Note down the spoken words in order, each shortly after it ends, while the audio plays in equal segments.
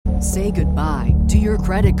Say goodbye to your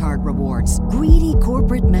credit card rewards. Greedy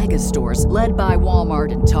corporate mega stores, led by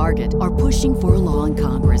Walmart and Target, are pushing for a law in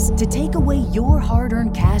Congress to take away your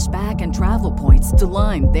hard-earned cash back and travel points to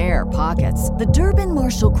line their pockets. The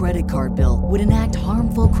Durbin-Marshall credit card bill would enact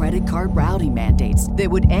harmful credit card routing mandates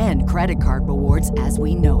that would end credit card rewards as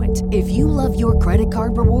we know it. If you love your credit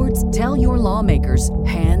card rewards, tell your lawmakers,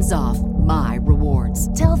 hands off my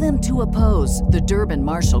rewards. Tell them to oppose the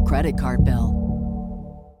Durbin-Marshall credit card bill.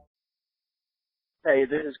 Hey,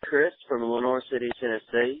 this is Chris from Lenore City,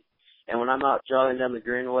 Tennessee, and when I'm out jogging down the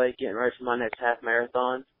Greenway getting ready for my next half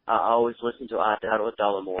marathon, I always listen to I Doubt It with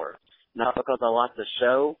Dollamore. Not because I like the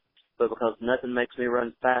show, but because nothing makes me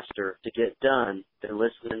run faster to get done than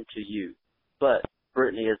listening to you. But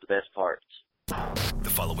Brittany is the best part. The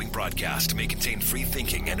following broadcast may contain free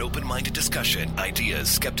thinking and open-minded discussion, ideas,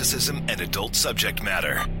 skepticism, and adult subject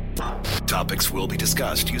matter. Topics will be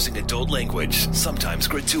discussed using adult language, sometimes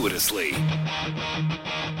gratuitously.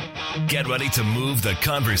 Get ready to move the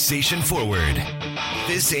conversation forward.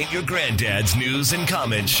 This ain't your granddad's news and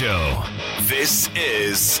comment show. This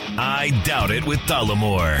is I Doubt It with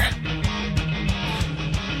Dollamore.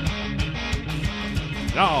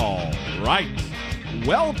 All right.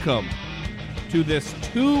 Welcome to this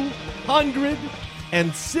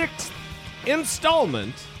 206th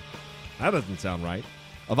installment, that doesn't sound right,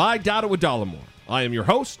 of I Doubt It with Dollamore. I am your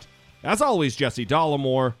host, as always, Jesse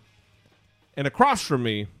Dollamore, and across from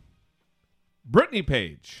me, Brittany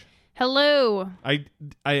Page. Hello. I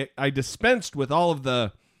dispensed with all of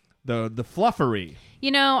the fluffery.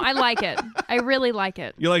 You know, I like it. I really like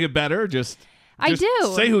it. You like it better? Just I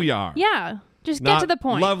do. Say who you are. Yeah. Just Not get to the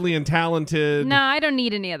point. Lovely and talented. No, I don't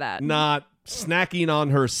need any of that. Not snacking on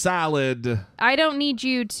her salad. I don't need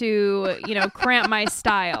you to, cramp my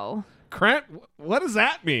style. Cramp? What does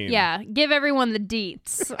that mean? Yeah, give everyone the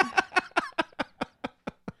deets.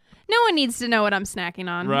 No one needs to know what I'm snacking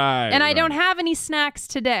on. Right. And I don't have any snacks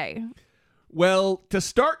today. Well, to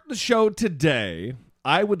start the show today,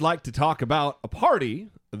 I would like to talk about a party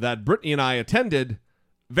that Brittany and I attended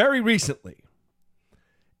very recently.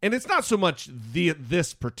 And it's not so much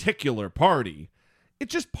this particular party.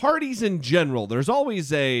 It's just parties in general. There's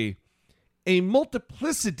always a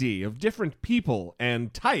multiplicity of different people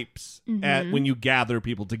and types when you gather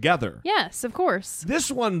people together. Yes, of course. This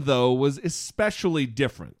one, though, was especially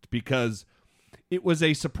different because it was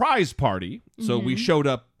a surprise party. So we showed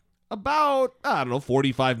up about,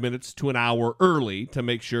 45 minutes to an hour early to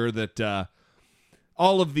make sure that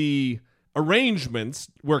all of the arrangements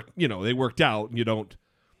they worked out.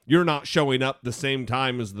 You're not showing up the same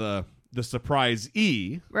time as the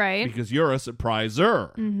surprise-ee. Right. Because you're a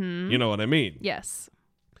surpriser. You know what I mean? Yes.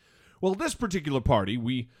 Well, this particular party,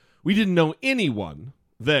 we didn't know anyone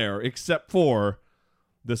there except for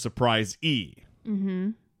the surprise-ee.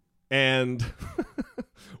 And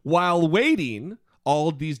while waiting, all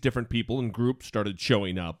of these different people and groups started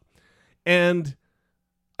showing up. And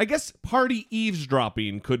I guess party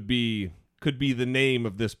eavesdropping could be the name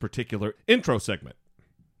of this particular intro segment.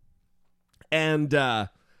 And, well,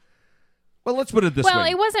 let's put it this way. Well,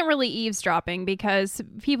 it wasn't really eavesdropping because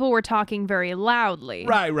people were talking very loudly.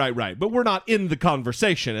 Right. But we're not in the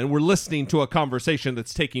conversation, and we're listening to a conversation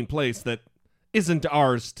that's taking place that isn't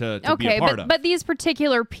ours to be a part of. But these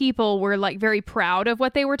particular people were, very proud of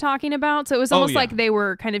what they were talking about, so it was almost like they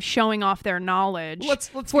were kind of showing off their knowledge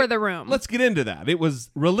for the room. Let's get into that. It was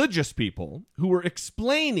religious people who were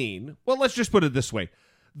explaining, well, let's just put it this way.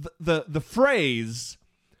 The phrase...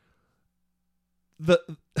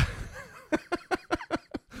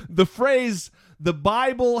 The phrase, the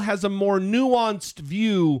Bible has a more nuanced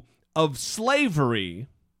view of slavery,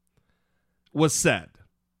 was said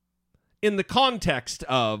in the context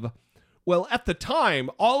of, well, at the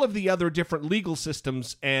time, all of the other different legal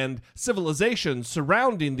systems and civilizations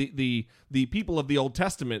surrounding the people of the Old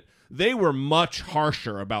Testament, they were much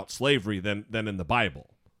harsher about slavery than in the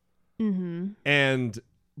Bible. And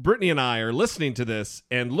Brittany and I are listening to this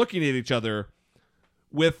and looking at each other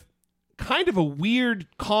with kind of a weird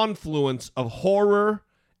confluence of horror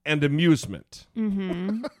and amusement.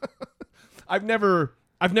 I've never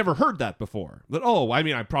heard that before.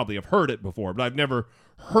 I probably have heard it before, but I've never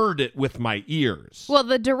heard it with my ears. Well,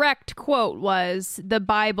 the direct quote was, the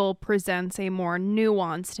Bible presents a more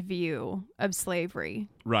nuanced view of slavery.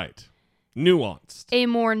 Right. Nuanced. A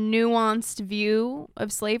more nuanced view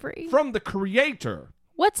of slavery? From the creator.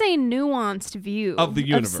 What's a nuanced view of the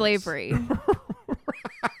universe? Of slavery? Right.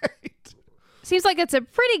 Seems like it's a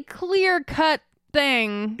pretty clear-cut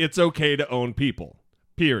thing. It's okay to own people.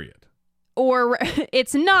 Period. or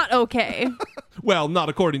it's not okay. Well, not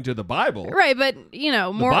according to the Bible. Right, but,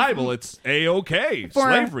 more... The Bible, it's A-okay.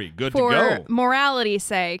 Slavery, good to go. For morality's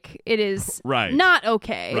sake, it is not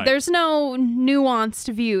okay. Right. There's no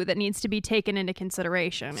nuanced view that needs to be taken into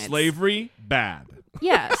consideration. Slavery, bad.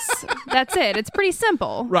 Yes, that's it. It's pretty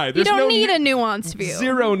simple. Right. You don't need a nuanced view.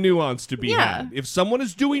 Zero nuance to be had. If someone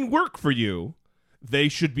is doing work for you, they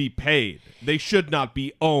should be paid. They should not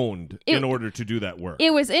be owned in order to do that work.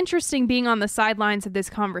 It was interesting being on the sidelines of this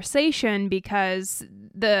conversation because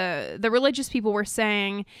the religious people were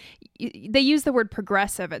saying, they used the word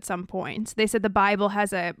progressive at some point. They said the Bible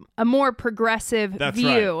has a more progressive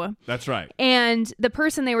view. Right. That's right. And the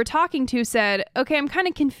person they were talking to said, okay, I'm kind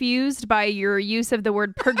of confused by your use of the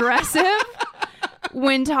word progressive.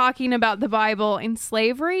 When talking about the Bible and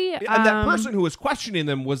slavery. And that person who was questioning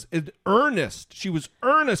them was earnest. She was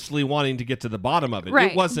earnestly wanting to get to the bottom of it.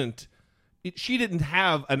 Right. It wasn't, she didn't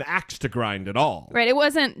have an axe to grind at all. Right. It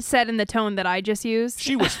wasn't said in the tone that I just used.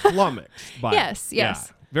 She was flummoxed by Yes. it. Yeah,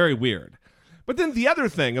 very weird. But then the other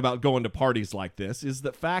thing about going to parties like this is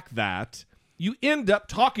the fact that you end up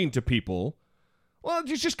talking to people, well,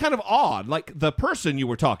 it's just kind of odd. Like the person you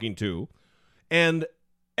were talking to, and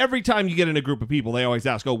every time you get in a group of people, they always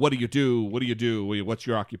ask, oh, what do you do? What do you do? What's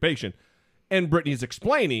your occupation? And Brittany's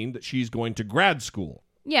explaining that she's going to grad school.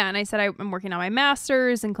 Yeah, and I said I'm working on my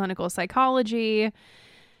master's in clinical psychology,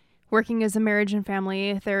 working as a marriage and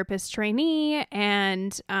family therapist trainee.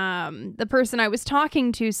 And the person I was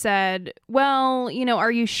talking to said, well,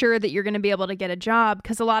 are you sure that you're going to be able to get a job?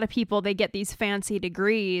 Because a lot of people, they get these fancy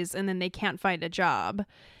degrees and then they can't find a job.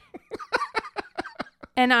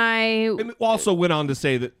 And I also went on to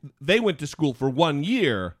say that they went to school for 1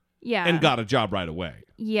 year and got a job right away.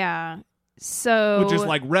 Yeah. So, which is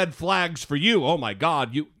like red flags for you. Oh my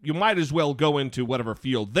God, you might as well go into whatever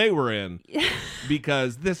field they were in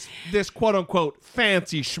because this quote unquote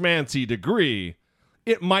fancy schmancy degree,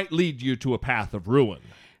 it might lead you to a path of ruin.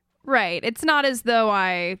 Right. It's not as though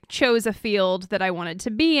I chose a field that I wanted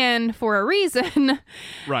to be in for a reason.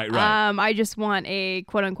 Right. I just want a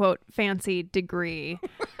quote-unquote fancy degree.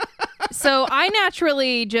 So I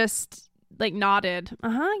naturally just nodded.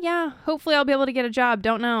 Yeah. Hopefully I'll be able to get a job.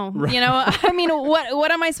 Don't know. Right. I mean,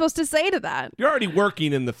 what am I supposed to say to that? You're already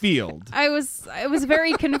working in the field. I was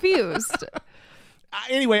very confused.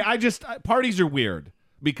 Anyway, parties are weird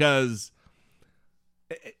because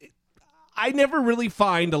I never really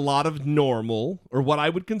find a lot of normal or what I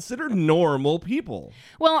would consider normal people.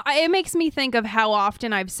 Well, it makes me think of how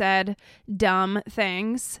often I've said dumb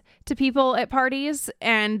things to people at parties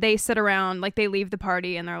and they sit around, they leave the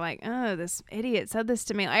party and they're like, oh, this idiot said this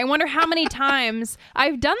to me. I wonder how many times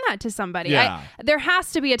I've done that to somebody. Yeah. There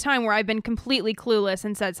has to be a time where I've been completely clueless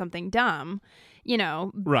and said something dumb.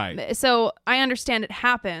 Right. So I understand it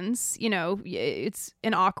happens, it's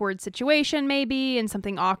an awkward situation maybe, and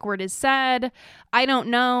something awkward is said. I don't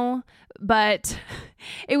know, but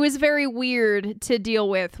it was very weird to deal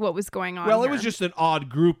with what was going on. Well, it was just an odd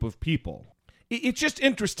group of people. It's just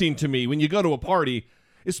interesting to me when you go to a party,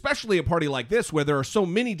 especially a party like this, where there are so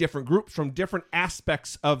many different groups from different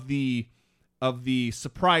aspects of the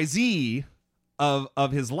surprisee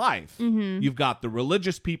of his life. Mm-hmm. You've got the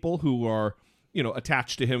religious people who are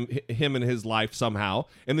attached to him and his life somehow.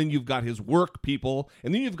 And then you've got his work people.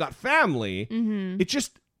 And then you've got family. Mm-hmm.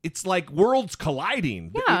 It's like worlds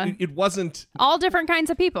colliding. Yeah. It wasn't... all different kinds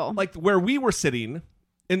of people. Like where we were sitting.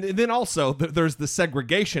 And then also there's the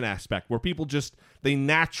segregation aspect where people they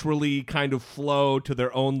naturally kind of flow to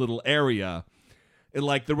their own little area. And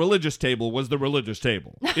like the religious table was the religious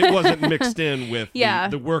table. It wasn't mixed in with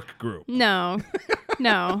the work group. No.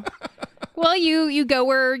 Well, you go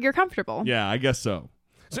where you're comfortable. Yeah, I guess so.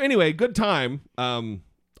 So anyway, good time.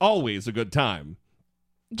 Always a good time.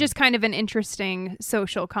 Just kind of an interesting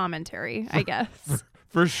social commentary, I guess.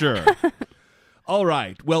 For sure. All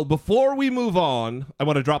right. Well, before we move on, I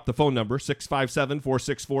want to drop the phone number,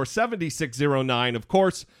 657-464-7609. Of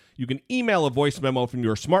course, you can email a voice memo from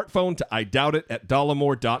your smartphone to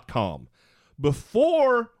idoubitit@dollamore.com.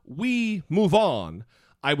 Before we move on,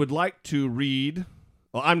 I would like to read...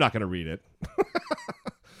 Well, I'm not going to read it,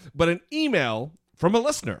 but an email from a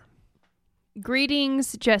listener.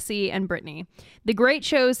 Greetings, Jesse and Brittany. The great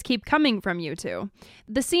shows keep coming from you two.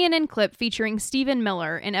 The CNN clip featuring Stephen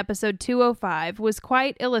Miller in episode 205 was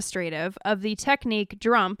quite illustrative of the technique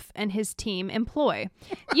Drumpf and his team employ.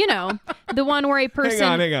 The one where a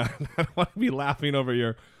person... Hang on. I don't want to be laughing over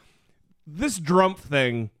your... This Drumpf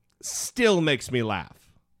thing still makes me laugh.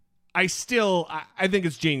 I think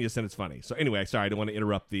it's genius and it's funny. So anyway, sorry, I don't want to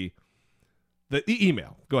interrupt the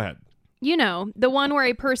email. Go ahead. You know, the one where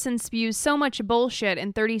a person spews so much bullshit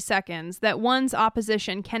in 30 seconds that one's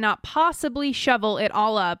opposition cannot possibly shovel it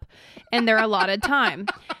all up in their allotted time.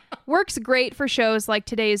 Works great for shows like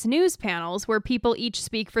today's news panels, where people each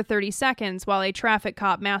speak for 30 seconds while a traffic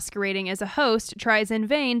cop masquerading as a host tries in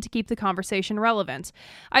vain to keep the conversation relevant.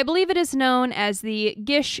 I believe it is known as the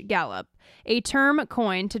Gish Gallop, a term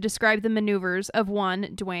coined to describe the maneuvers of one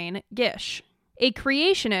Dwayne Gish, a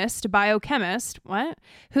creationist biochemist,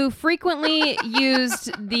 who frequently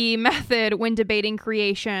used the method when debating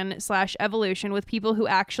creation/evolution with people who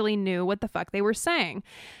actually knew what the fuck they were saying.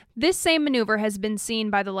 This same maneuver has been seen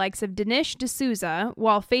by the likes of Dinesh D'Souza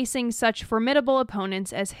while facing such formidable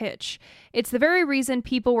opponents as Hitch. It's the very reason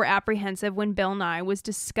people were apprehensive when Bill Nye was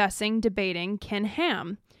debating Ken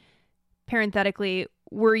Ham. Parenthetically,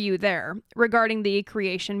 were you there? Regarding the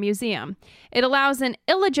Creation Museum. It allows an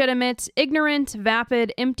illegitimate, ignorant,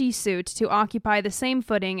 vapid, empty suit to occupy the same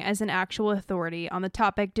footing as an actual authority on the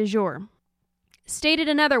topic du jour. Stated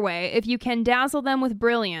another way, if you can dazzle them with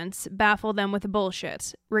brilliance, baffle them with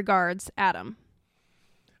bullshit. Regards, Adam.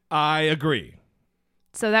 I agree.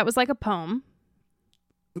 So that was like a poem.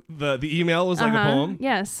 The email was like a poem?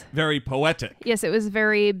 Yes. Very poetic. Yes, it was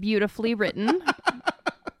very beautifully written.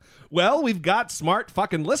 Well, we've got smart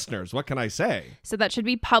fucking listeners. What can I say? So that should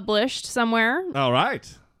be published somewhere. All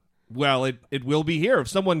right. Well, it will be here. If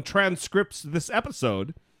someone transcripts this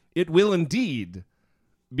episode, it will indeed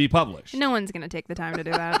be published. No one's going to take the time to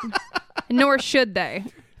do that. Nor should they.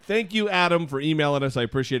 Thank you, Adam, for emailing us. I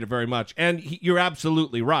appreciate it very much. And you're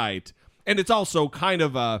absolutely right. And it's also kind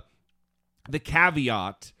of the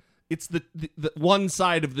caveat. It's the one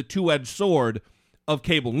side of the two-edged sword of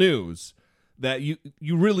cable news, that you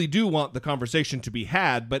really do want the conversation to be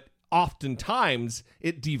had, but oftentimes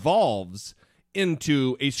it devolves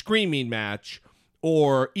into a screaming match,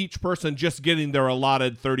 or each person just getting their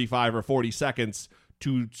allotted 35 or 40 seconds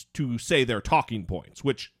to say their talking points,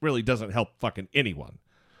 which really doesn't help fucking anyone.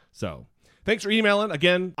 So thanks for emailing.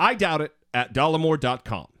 Again, I doubt it at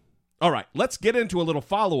dollamore.com. All right, let's get into a little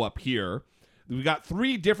follow-up here. We've got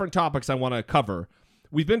 3 different topics I want to cover.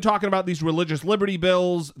 We've been talking about these religious liberty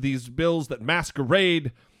bills, these bills that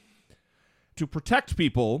masquerade to protect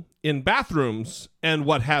people in bathrooms and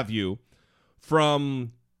what have you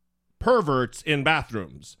from perverts in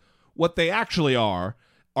bathrooms. What they actually are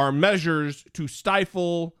measures to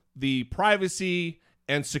stifle the privacy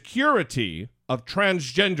and security of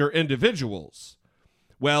transgender individuals.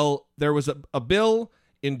 Well, there was a bill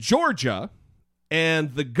in Georgia,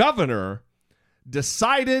 and the governor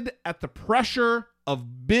decided at the pressure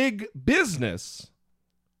of big business.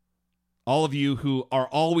 All of you who are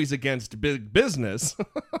always against big business,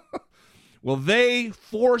 well, they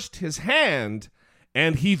forced his hand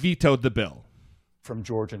and he vetoed the bill. From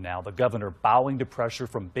Georgia now, the governor bowing to pressure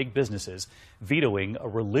from big businesses, vetoing a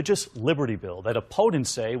religious liberty bill that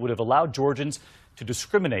opponents say would have allowed Georgians to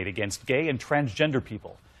discriminate against gay and transgender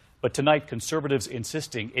people. But tonight, conservatives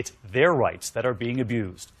insisting it's their rights that are being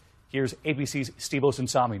abused. Here's ABC's Steve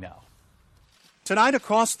Osensami now. Tonight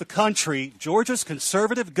across the country, Georgia's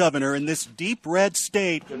conservative governor in this deep red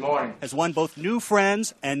state has won both new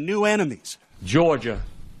friends and new enemies. Georgia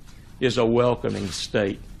is a welcoming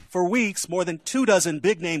state. For weeks, more than 24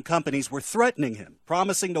 big-name companies were threatening him,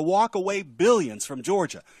 promising to walk away billions from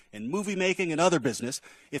Georgia in movie-making and other business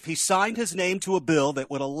if he signed his name to a bill that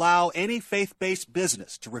would allow any faith-based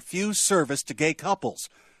business to refuse service to gay couples.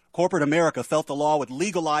 Corporate America felt the law would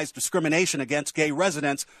legalize discrimination against gay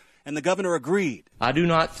residents, and the governor agreed. I do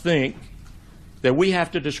not think that we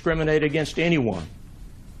have to discriminate against anyone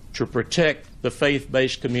to protect the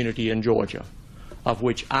faith-based community in Georgia, of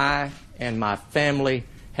which I and my family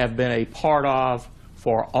have been a part of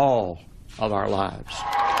for all of our lives.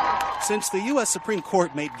 Since the U.S. Supreme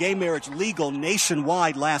Court made gay marriage legal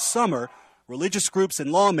nationwide last summer, religious groups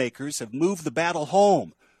and lawmakers have moved the battle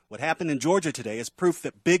home. What happened in Georgia today is proof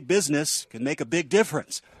that big business can make a big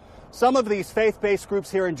difference. Some of these faith-based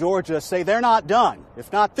groups here in Georgia say they're not done.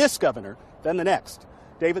 If not this governor, then the next.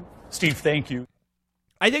 David? Steve, thank you.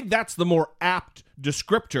 I think that's the more apt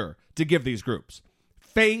descriptor to give these groups.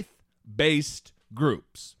 Faith-based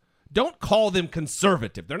groups. Don't call them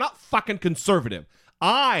conservative. They're not fucking conservative.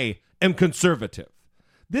 I am conservative.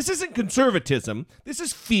 This isn't conservatism. This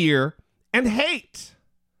is fear and hate.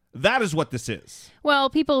 That is what this is. Well,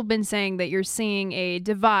 people have been saying that you're seeing a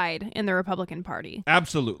divide in the Republican Party.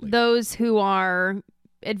 Absolutely. Those who are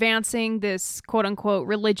advancing this quote-unquote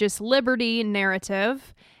religious liberty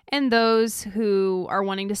narrative, and those who are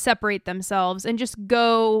wanting to separate themselves and just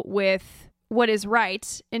go with what is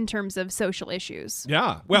right in terms of social issues.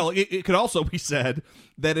 Yeah. Well, it could also be said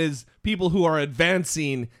that as people who are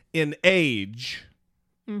advancing in age,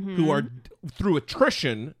 who are through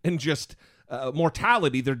attrition and just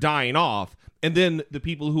mortality, they're dying off. And then the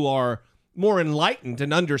people who are more enlightened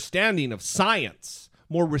and understanding of science,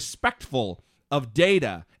 more respectful of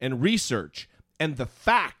data and research and the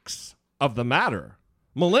facts of the matter.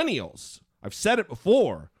 Millennials, I've said it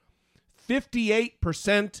before,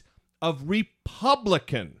 58% of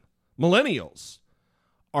Republican millennials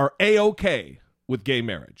are A-OK with gay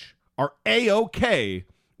marriage, are A-OK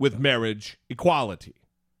with marriage equality.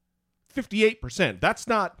 58%. That's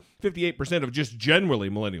not 58% of just generally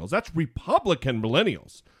millennials. That's Republican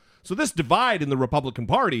millennials. So this divide in the Republican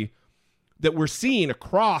Party that we're seeing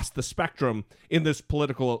across the spectrum in this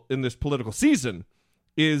political season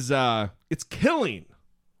is it's killing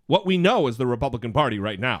what we know as the Republican Party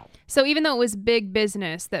right now. So even though it was big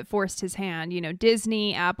business that forced his hand,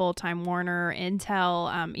 Disney, Apple, Time Warner,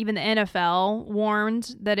 Intel, even the NFL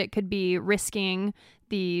warned that it could be risking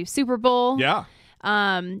the Super Bowl. Yeah.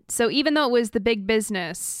 So even though it was the big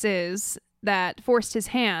businesses that forced his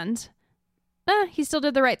hand, he still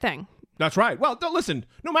did the right thing. That's right. Well, listen,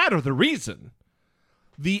 no matter the reason,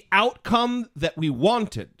 the outcome that we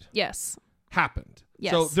wanted happened.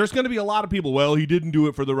 Yes. So there's going to be a lot of people, well, he didn't do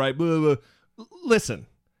it for the right, blah, blah, blah. Listen,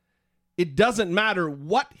 it doesn't matter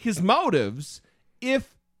what his motives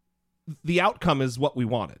if the outcome is what we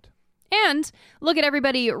wanted. And look at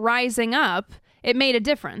everybody rising up. It made a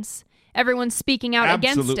difference. Everyone's speaking out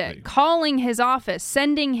against it, calling his office,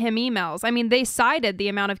 sending him emails. I mean, they cited the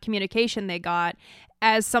amount of communication they got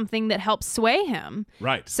as something that helped sway him.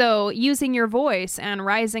 Right. So using your voice and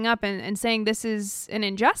rising up and saying this is an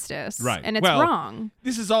injustice and it's wrong.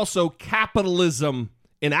 This is also capitalism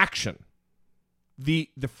in action. The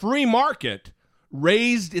free market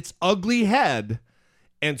raised its ugly head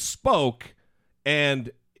and spoke, and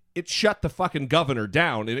it shut the fucking governor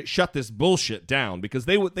down, and it shut this bullshit down because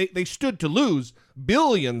they stood to lose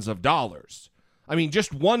billions of dollars. I mean,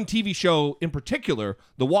 just one TV show in particular,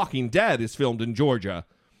 The Walking Dead, is filmed in Georgia,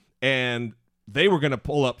 and they were going to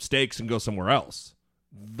pull up stakes and go somewhere else.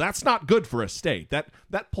 That's not good for a state.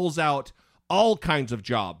 That pulls out all kinds of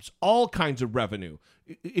jobs, all kinds of revenue.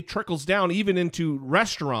 It trickles down even into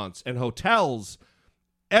restaurants and hotels.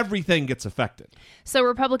 Everything gets affected. So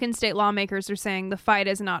Republican state lawmakers are saying the fight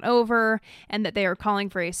is not over and that they are calling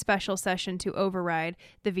for a special session to override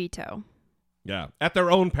the veto. Yeah, at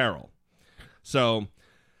their own peril. So,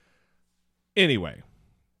 anyway,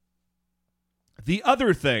 the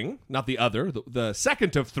other thing, not the other, the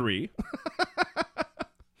second of three,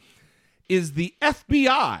 is the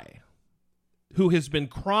FBI, who has been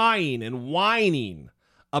crying and whining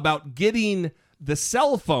about getting the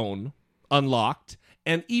cell phone unlocked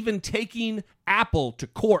and even taking Apple to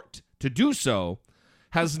court to do so,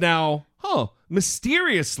 has now,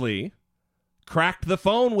 mysteriously cracked the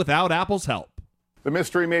phone without Apple's help. The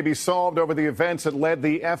mystery may be solved over the events that led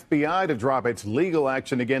the FBI to drop its legal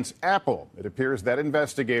action against Apple. It appears that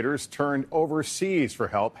investigators turned overseas for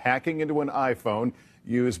help hacking into an iPhone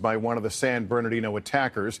used by one of the San Bernardino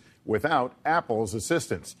attackers without Apple's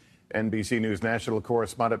assistance. NBC News national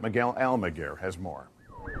correspondent Miguel Almaguer has more.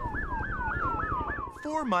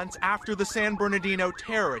 4 months after the San Bernardino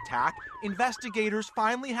terror attack, investigators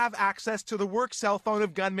finally have access to the work cell phone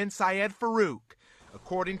of gunman Syed Farouk.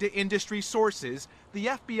 According to industry sources, the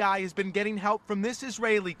FBI has been getting help from this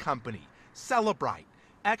Israeli company, Cellebrite,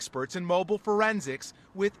 experts in mobile forensics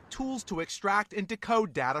with tools to extract and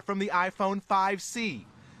decode data from the iPhone 5C.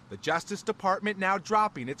 The Justice Department now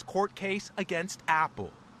dropping its court case against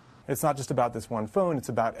Apple. It's not just about this one phone, it's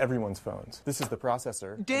about everyone's phones. This is the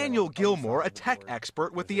processor. Daniel Gilmore, a tech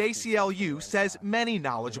expert with the ACLU, says many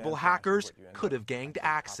knowledgeable hackers could have gained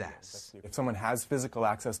access. If someone has physical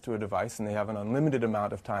access to a device and they have an unlimited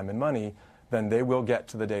amount of time and money, then they will get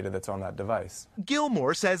to the data that's on that device.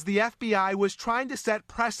 Gilmore says the FBI was trying to set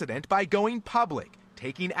precedent by going public,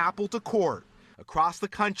 taking Apple to court. Across the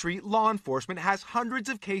country, law enforcement has hundreds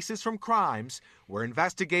of cases from crimes where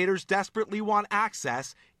investigators desperately want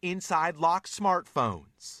access inside locked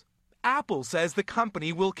smartphones. Apple says the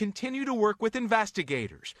company will continue to work with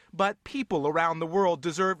investigators, but people around the world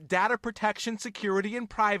deserve data protection, security, and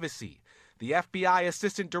privacy. The FBI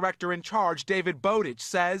Assistant Director in Charge, David Bowditch,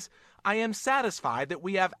 says, "I am satisfied that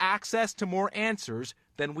we have access to more answers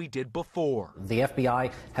than we did before." The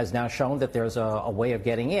FBI has now shown that there's a way of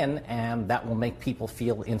getting in, and that will make people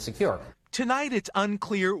feel insecure. Tonight, it's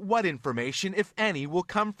unclear what information, if any, will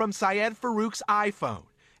come from Syed Farouk's iPhone,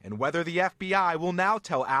 and whether the FBI will now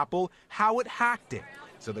tell Apple how it hacked it,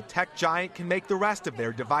 so the tech giant can make the rest of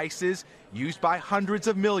their devices, used by hundreds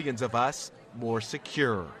of millions of us, more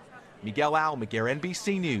secure. Miguel Almaguer,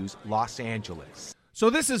 NBC News, Los Angeles. So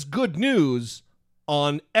this is good news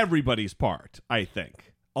on everybody's part, I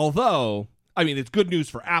think. Although, I mean, it's good news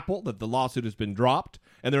for Apple that the lawsuit has been dropped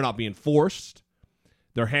and they're not being forced.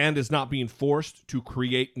 Their hand is not being forced to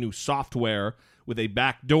create new software with a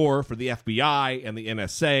backdoor for the FBI and the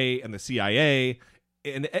NSA and the CIA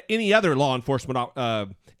and any other law enforcement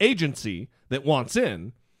agency that wants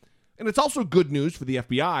in. And it's also good news for the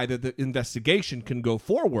FBI that the investigation can go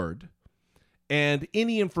forward and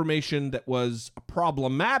any information that was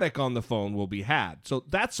problematic on the phone will be had. So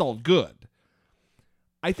that's all good.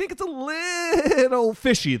 I think it's a little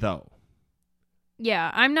fishy, though. Yeah,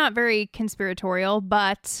 I'm not very conspiratorial,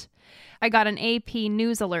 but I got an AP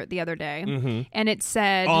news alert the other day, and it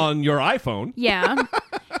said... On your iPhone? Yeah.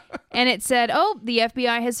 And it said, oh, the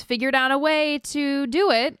FBI has figured out a way to do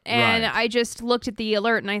it. And Right. I just looked at the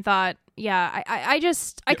alert and I thought, yeah,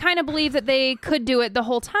 I kind of believe that they could do it the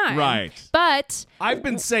whole time. Right. But... I've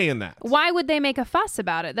been saying that. Why would they make a fuss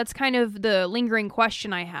about it? That's kind of the lingering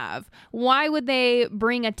question I have. Why would they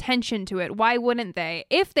bring attention to it? Why wouldn't they?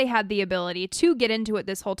 If they had the ability to get into it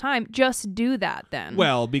this whole time, just do that then.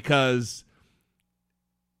 Well, because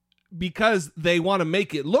they want to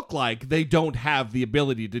make it look like they don't have the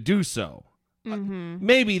ability to do so.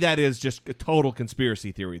 Maybe that is just a total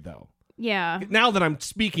conspiracy theory, though. Yeah. Now that I'm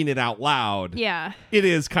speaking it out loud, Yeah. it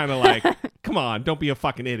is kind of like, come on, don't be a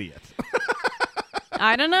fucking idiot.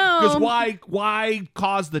 I don't know. Because why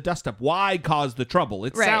cause the dust up? Why cause the trouble?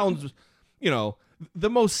 It Right. sounds, the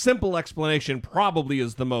most simple explanation probably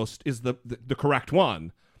is the correct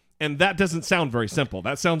one. And that doesn't sound very simple.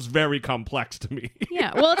 That sounds very complex to me.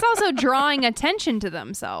 Yeah. Well, it's also drawing attention to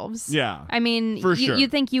themselves. Yeah. I mean, for sure.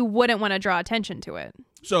 you'd think you wouldn't want to draw attention to it.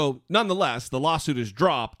 So, nonetheless, the lawsuit is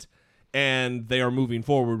dropped, and they are moving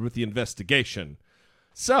forward with the investigation.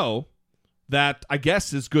 So, that, I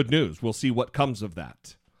guess, is good news. We'll see what comes of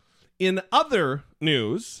that. In other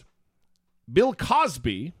news, Bill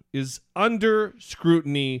Cosby is under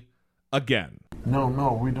scrutiny again.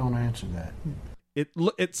 No, we don't answer that.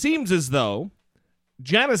 It seems as though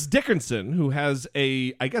Janice Dickinson, who has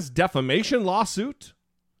a, I guess, defamation lawsuit,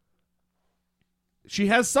 she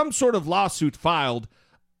has some sort of lawsuit filed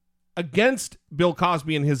against Bill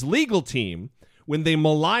Cosby and his legal team when they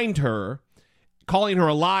maligned her, calling her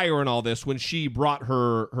a liar and all this when she brought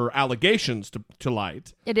her allegations to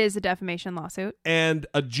light. It is a defamation lawsuit. And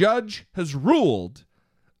a judge has ruled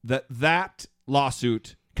that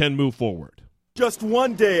lawsuit can move forward. Just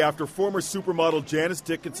one day after former supermodel Janice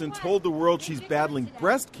Dickinson told the world she's battling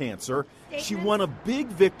breast cancer, she won a big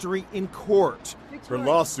victory in court. Her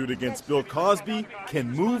lawsuit against Bill Cosby can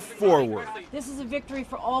move forward. This is a victory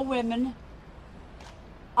for all women.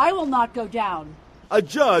 I will not go down. A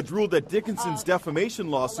judge ruled that Dickinson's defamation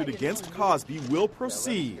lawsuit against Cosby will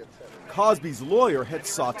proceed. Cosby's lawyer had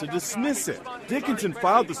sought to dismiss it. Dickinson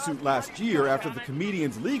filed the suit last year after the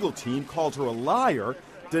comedian's legal team called her a liar,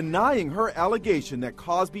 denying her allegation that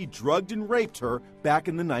Cosby drugged and raped her back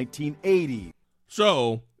in the 1980s.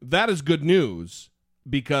 So that is good news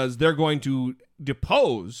because they're going to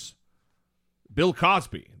depose Bill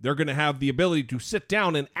Cosby. They're going to have the ability to sit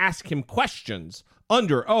down and ask him questions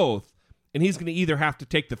under oath, and he's going to either have to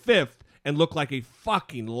take the fifth and look like a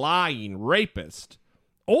fucking lying rapist,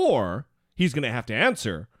 or he's going to have to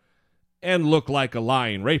answer and look like a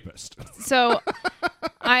lying rapist. So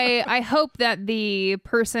I hope that the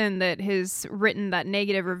person that has written that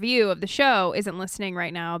negative review of the show isn't listening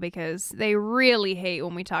right now because they really hate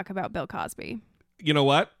when we talk about Bill Cosby. You know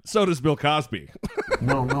what? So does Bill Cosby.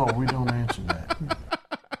 No, we don't answer that.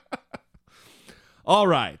 All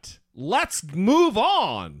right. Let's move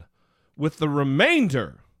on with the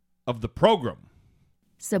remainder of the program.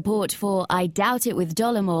 Support for I Doubt It with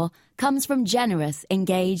Dollamore comes from generous,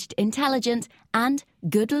 engaged, intelligent, and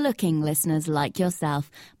good-looking listeners like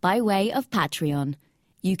yourself by way of Patreon.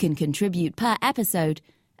 You can contribute per episode,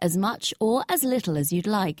 as much or as little as you'd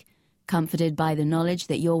like, comforted by the knowledge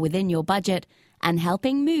that you're within your budget and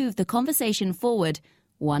helping move the conversation forward,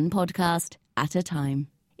 one podcast at a time.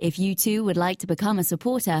 If you too would like to become a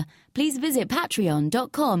supporter, please visit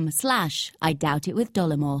patreon.com/I Doubt It with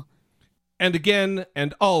Dollamore. And again,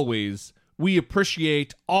 and always, we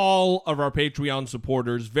appreciate all of our Patreon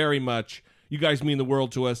supporters very much. You guys mean the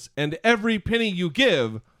world to us. And every penny you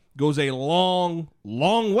give goes a long,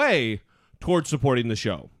 long way towards supporting the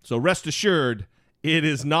show. So rest assured, it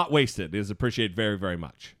is not wasted. It is appreciated very, very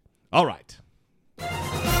much. All right.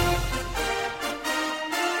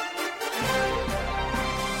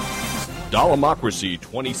 Dollamocracy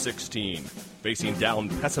 2016. facing down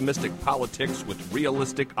pessimistic politics with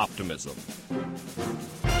realistic optimism.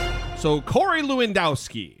 So Corey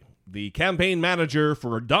Lewandowski, the campaign manager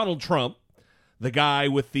for Donald Trump, the guy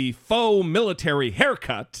with the faux military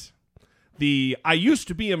haircut, the I used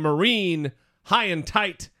to be a Marine high and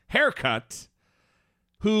tight haircut,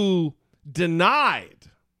 who denied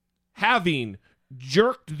having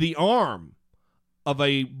jerked the arm of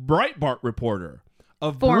a Breitbart reporter,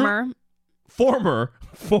 former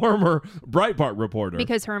Breitbart reporter,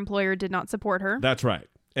 because her employer did not support her. That's right.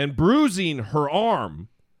 And bruising her arm.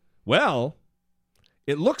 Well,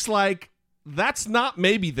 it looks like that's not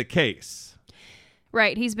maybe the case.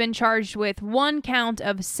 Right. He's been charged with 1 count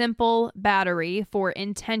of simple battery for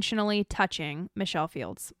intentionally touching Michelle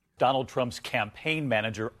Fields. Donald Trump's campaign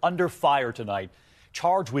manager under fire tonight,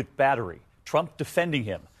 charged with battery. Trump defending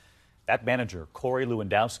him. That manager, Corey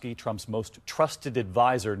Lewandowski, Trump's most trusted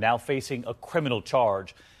advisor, now facing a criminal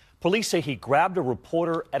charge. Police say he grabbed a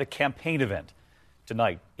reporter at a campaign event.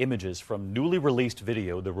 Tonight, images from newly released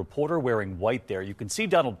video, the reporter wearing white there. You can see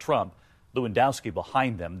Donald Trump, Lewandowski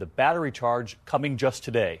behind them, the battery charge coming just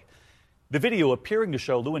today. The video appearing to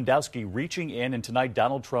show Lewandowski reaching in, and tonight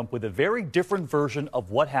Donald Trump with a very different version of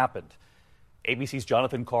what happened. ABC's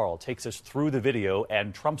Jonathan Karl takes us through the video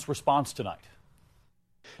and Trump's response tonight.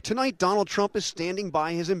 Tonight, Donald Trump is standing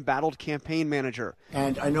by his embattled campaign manager.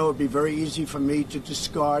 And I know it'd be very easy for me to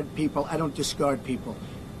discard people. I don't discard people.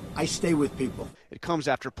 I stay with people. It comes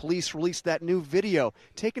after police released that new video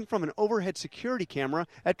taken from an overhead security camera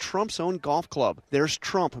at Trump's own golf club. There's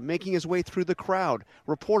Trump making his way through the crowd,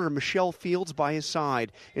 reporter Michelle Fields by his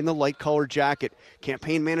side in the light-colored jacket,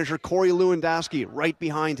 campaign manager Corey Lewandowski right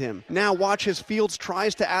behind him. Now watch as Fields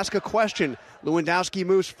tries to ask a question. Lewandowski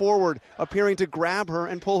moves forward, appearing to grab her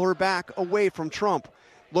and pull her back away from Trump.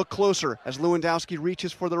 Look closer as Lewandowski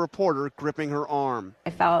reaches for the reporter, gripping her arm.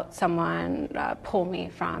 I felt someone pull me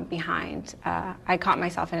from behind. I caught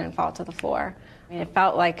myself and didn't fall to the floor. I mean, it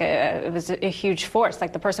felt like it was a huge force,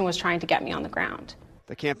 like the person was trying to get me on the ground.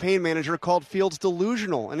 The campaign manager called Fields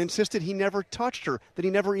delusional and insisted he never touched her, that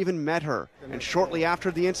he never even met her. And shortly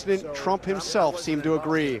after the incident, Trump himself seemed to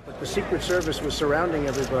agree. But the Secret Service was surrounding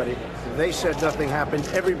everybody. They said nothing happened.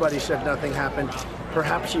 Everybody said nothing happened.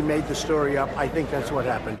 Perhaps he made the story up. I think that's what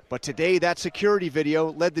happened. But today, that security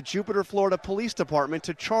video led the Jupiter, Florida Police Department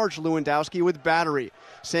to charge Lewandowski with battery,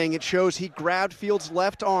 saying it shows he grabbed Fields'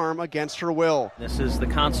 left arm against her will. This is the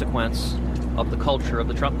consequence of the culture of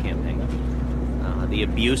the Trump campaign, the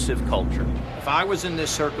abusive culture. If I was in this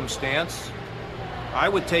circumstance, I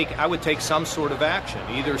would take some sort of action,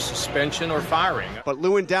 either suspension or firing. But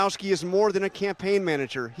Lewandowski is more than a campaign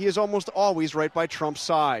manager. He is almost always right by Trump's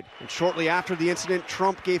side. And shortly after the incident,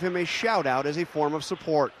 Trump gave him a shout-out as a form of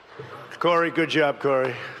support. Corey, good job,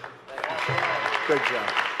 Corey. Good job.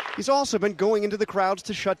 He's also been going into the crowds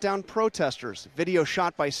to shut down protesters. Video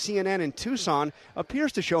shot by CNN in Tucson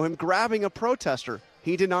appears to show him grabbing a protester.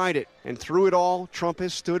 He denied it, and through it all, Trump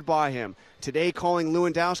has stood by him, today calling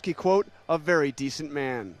Lewandowski, quote, a very decent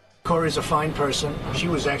man. Corey's a fine person. She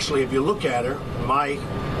was actually, if you look at her, my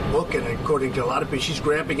book, and according to a lot of people, she's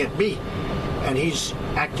grabbing at me. And he's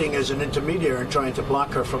acting as an intermediary and trying to block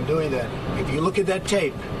her from doing that. If you look at that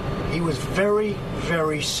tape, he was very,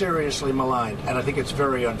 very seriously maligned, and I think it's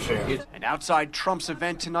very unfair. And outside Trump's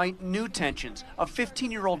event tonight, new tensions. A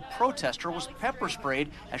 15-year-old protester was pepper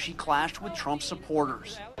sprayed as she clashed with Trump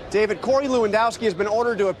supporters. David, Corey Lewandowski has been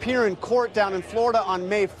ordered to appear in court down in Florida on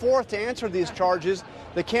May 4th to answer these charges.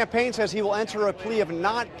 The campaign says he will enter a plea of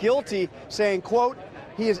not guilty, saying, quote,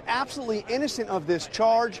 he is absolutely innocent of this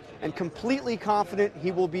charge and completely confident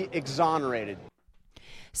he will be exonerated.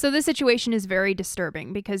 So this situation is very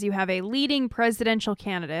disturbing because you have a leading presidential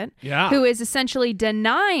candidate Yeah. who is essentially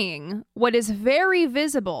denying what is very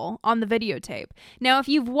visible on the videotape. Now, if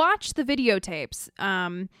you've watched the videotapes,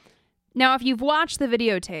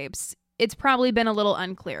 it's probably been a little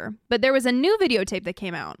unclear. But there was a new videotape that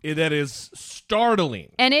came out. That is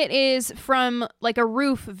startling. And it is from like a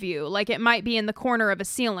roof view, like it might be in the corner of a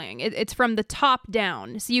ceiling. It's from the top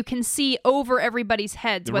down, so you can see over everybody's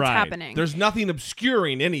heads what's happening. There's nothing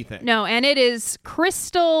obscuring anything. No, and it is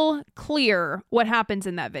crystal clear what happens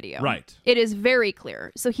in that video. Right. It is very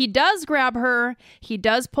clear. So he does grab her. He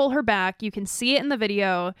does pull her back. You can see it in the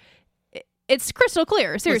video. It's crystal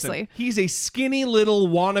clear, seriously. Listen, he's a skinny little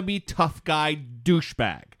wannabe tough guy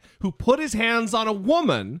douchebag who put his hands on a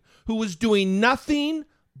woman who was doing nothing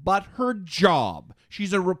but her job.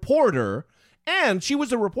 She's a reporter, and she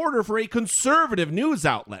was a reporter for a conservative news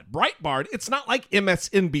outlet. Breitbart, it's not like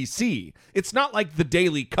MSNBC. It's not like the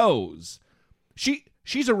Daily Kos.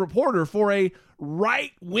 She's a reporter for a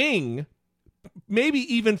right-wing maybe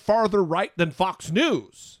even farther right than Fox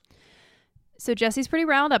News. So Jesse's pretty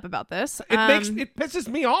riled up about this. It pisses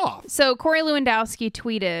me off. So Corey Lewandowski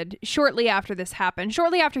tweeted shortly after this happened,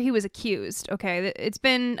 shortly after he was accused. Okay, it's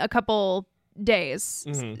been a couple days.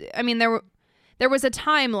 Mm-hmm. I mean, there was a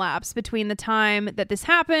time lapse between the time that this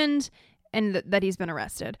happened and that he's been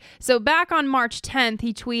arrested. So back on March 10th,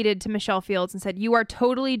 he tweeted to Michelle Fields and said, "You are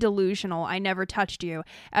totally delusional. I never touched you.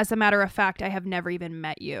 As a matter of fact, I have never even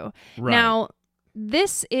met you." Right. Now,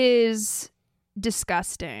 this is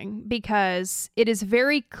disgusting because it is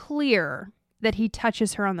very clear that he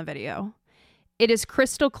touches her on the video. It is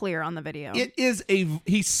crystal clear on the video.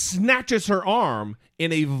 He snatches her arm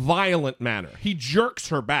in a violent manner. He jerks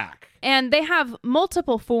her back. And they have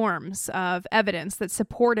multiple forms of evidence that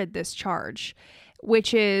supported this charge,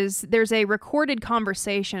 which is there's a recorded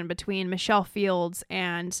conversation between Michelle Fields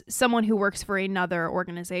and someone who works for another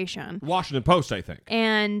organization. Washington Post, I think.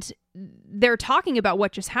 And they're talking about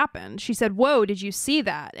what just happened. She said, "Whoa, did you see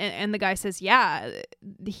that?" And the guy says, "Yeah,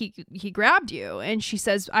 he grabbed you." And she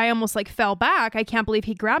says, "I almost fell back. I can't believe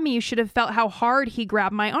he grabbed me. You should have felt how hard he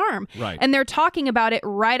grabbed my arm." Right. And they're talking about it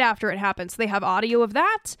right after it happened. So they have audio of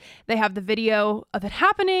that. They have the video of it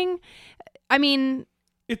happening. I mean,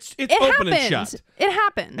 It's open happened. and shut. It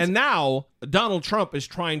happened. And now Donald Trump is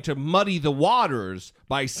trying to muddy the waters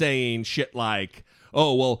by saying shit like,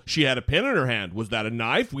 "Oh, well, she had a pen in her hand. Was that a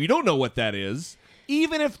knife? We don't know what that is."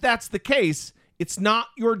 Even if that's the case, it's not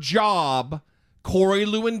your job, Corey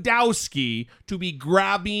Lewandowski, to be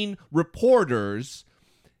grabbing reporters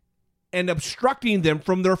and obstructing them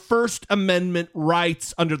from their First Amendment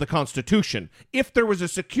rights under the Constitution. If there was a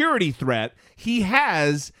security threat, he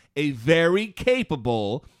has a very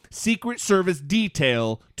capable Secret Service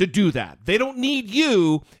detail to do that. They don't need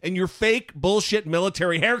you and your fake bullshit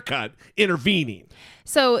military haircut intervening.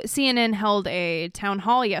 So CNN held a town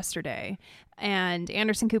hall yesterday, and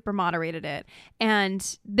Anderson Cooper moderated it.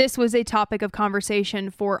 And this was a topic of conversation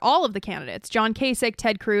for all of the candidates, John Kasich,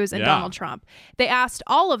 Ted Cruz, and Donald Trump. They asked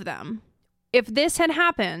all of them, if this had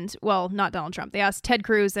happened, well, not Donald Trump, they asked Ted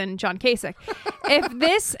Cruz and John Kasich, if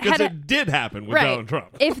this because it did happen with Donald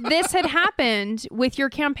Trump. If this had happened with your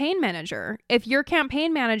campaign manager, if your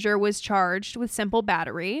campaign manager was charged with simple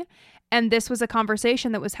battery, and this was a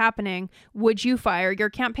conversation that was happening, would you fire your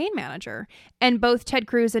campaign manager? And both Ted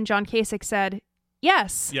Cruz and John Kasich said,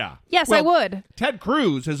 yes. Yeah. Yes, well, I would. Ted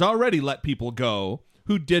Cruz has already let people go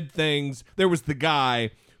who did things. There was the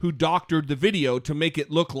guy who doctored the video to make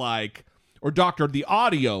it look like, or doctored the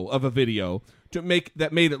audio of a video to make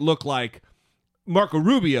that made it look like Marco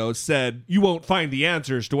Rubio said, "You won't find the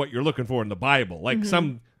answers to what you're looking for in the Bible." Like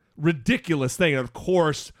some ridiculous thing. And of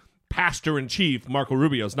course, Pastor-in-Chief Marco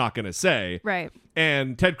Rubio's not going to say. Right.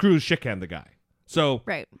 And Ted Cruz shit-canned the guy. So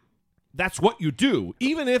right. That's what you do.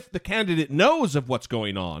 Even if the candidate knows of what's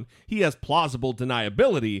going on, he has plausible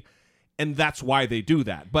deniability, and that's why they do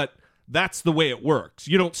that. But that's the way it works.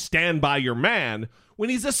 You don't stand by your man when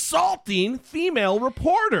he's assaulting female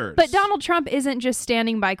reporters. But Donald Trump isn't just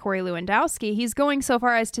standing by Corey Lewandowski. He's going so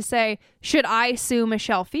far as to say, should I sue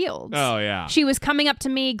Michelle Fields? Oh, yeah. She was coming up to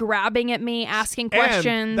me, grabbing at me, asking questions.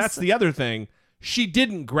 And that's the other thing. She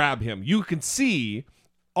didn't grab him. You can see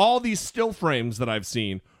all these still frames that I've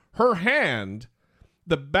seen. Her hand,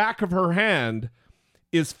 the back of her hand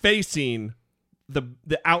is facing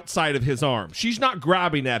the outside of his arm. She's not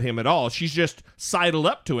grabbing at him at all. She's just sidled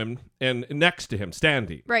up to him and next to him,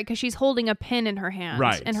 standing. Right, because she's holding a pen in her hand.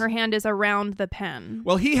 Right. And her hand is around the pen.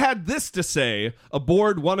 Well, he had this to say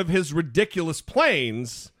aboard one of his ridiculous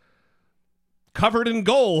planes, covered in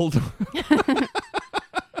gold.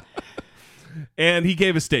 And he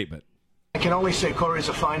gave a statement. I can only say Corey's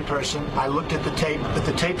a fine person. I looked at the tape, but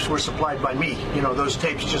the tapes were supplied by me. You know, those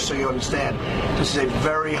tapes, just so you understand. This is a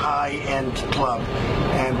very high-end club,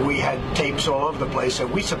 and we had tapes all over the place, and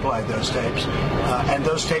we supplied those tapes. And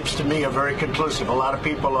those tapes, to me, are very conclusive. A lot of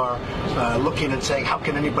people are looking and saying, how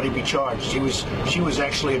can anybody be charged? She was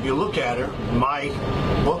actually, if you look at her, my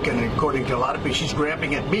book, and according to a lot of people, she's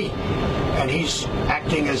grabbing at me. And he's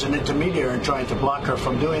acting as an intermediary and trying to block her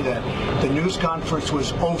from doing that. The news conference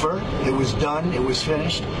was over. It was done. It was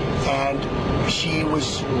finished. And she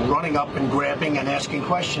was running up and grabbing and asking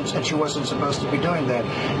questions, and she wasn't supposed to be doing that.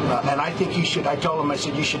 And I think you should, I told him, I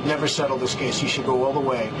said, you should never settle this case. You should go all the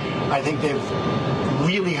way. I think they've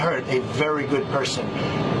really hurt a very good person.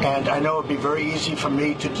 And I know it'd be very easy for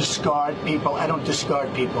me to discard people. I don't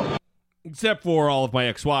discard people. Except for all of my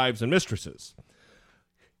ex-wives and mistresses.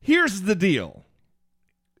 Here's the deal.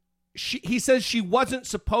 He says she wasn't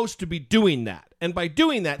supposed to be doing that. And by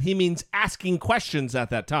doing that, he means asking questions at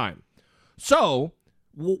that time. So,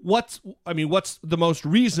 what's the most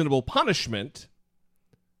reasonable punishment?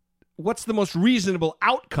 What's the most reasonable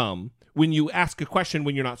outcome when you ask a question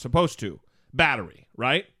when you're not supposed to? Battery,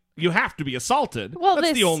 right? You have to be assaulted. Well,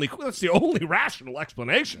 that's the only rational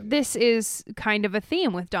explanation. This is kind of a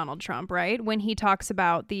theme with Donald Trump, right? When he talks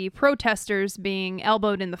about the protesters being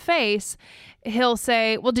elbowed in the face, he'll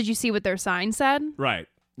say, well, did you see what their sign said? Right.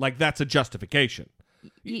 Like that's a justification.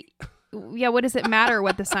 Yeah, what does it matter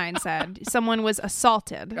what the sign said? Someone was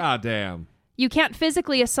assaulted. God damn. You can't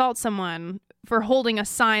physically assault someone for holding a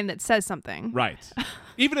sign that says something. Right.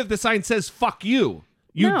 Even if the sign says, fuck you,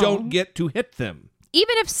 you don't get to hit them.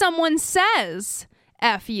 Even if someone says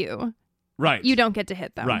F you, right, you don't get to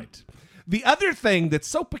hit them. Right. The other thing that's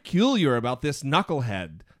so peculiar about this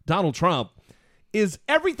knucklehead, Donald Trump, is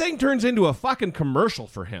everything turns into a fucking commercial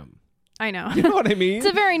for him. I know. You know what I mean? It's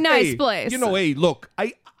a very nice place. Hey, look,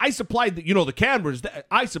 I supplied the cameras.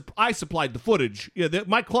 I supplied the footage. Yeah,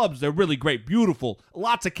 my clubs, they're really great, beautiful.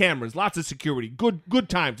 Lots of cameras, lots of security, good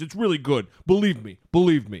times. It's really good. Believe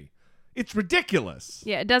me. It's ridiculous.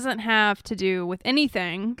 Yeah, it doesn't have to do with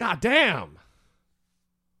anything. God damn.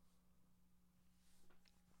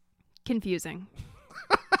 Confusing.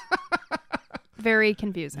 Very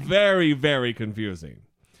confusing. Very, very confusing.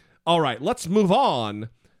 All right, let's move on.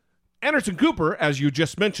 Anderson Cooper, as you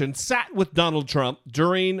just mentioned, sat with Donald Trump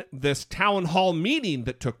during this town hall meeting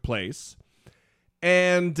that took place.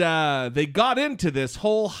 And they got into this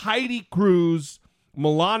whole Heidi Cruz,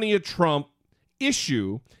 Melania Trump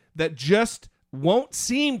issue that just won't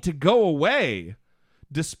seem to go away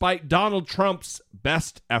despite Donald Trump's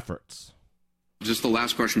best efforts. Just the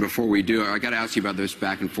last question before we do, I got to ask you about this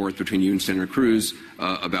back and forth between you and Senator Cruz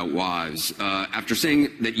about wives. After saying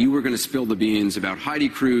that you were going to spill the beans about Heidi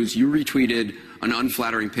Cruz, you retweeted an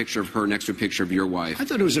unflattering picture of her next to a picture of your wife. I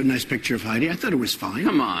thought it was a nice picture of Heidi. I thought it was fine.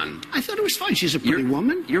 Come on. I thought it was fine. She's a pretty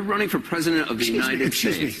woman. You're running for president of the United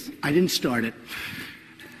States. Excuse me. I didn't start it.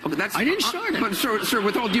 Okay, I didn't start it. But, sir,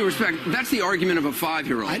 with all due respect, that's the argument of a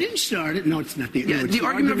 5-year-old. I didn't start it. No, it's not. The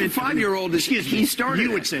argument of a 5-year-old is he started it.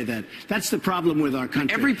 You would say that. That's the problem with our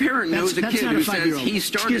country. Every parent knows a kid who says he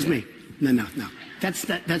started Excuse me. No.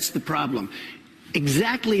 That's the problem.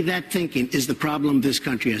 Exactly that thinking is the problem this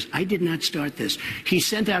country has. I did not start this. He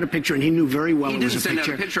sent out a picture, and he knew very well it was a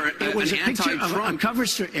picture. It was a picture of a cover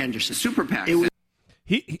story. Anderson. Super PAC.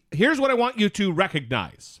 Here's what I want you to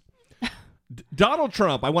recognize. Donald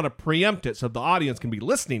Trump, I want to preempt it so the audience can be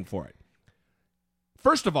listening for it.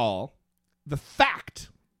 First of all, the fact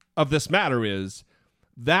of this matter is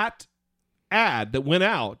that ad that went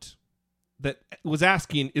out that was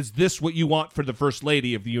asking, is this what you want for the First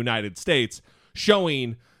Lady of the United States,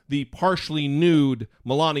 showing the partially nude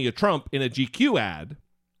Melania Trump in a GQ ad.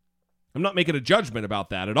 I'm not making a judgment about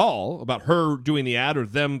that at all, about her doing the ad or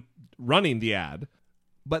them running the ad.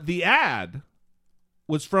 But the ad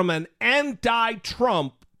was from an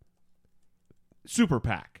anti-Trump super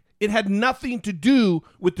PAC. It had nothing to do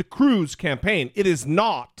with the Cruz campaign. It is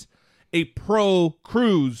not a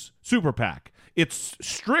pro-Cruz super PAC. It's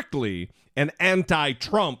strictly an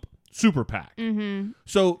anti-Trump super PAC. Mm-hmm.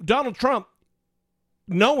 So Donald Trump,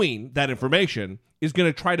 knowing that information, is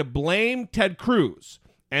going to try to blame Ted Cruz.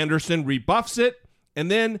 Anderson rebuffs it,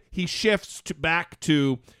 and then he shifts back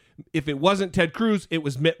to, if it wasn't Ted Cruz, it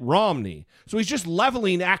was Mitt Romney. So he's just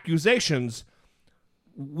leveling accusations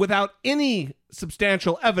without any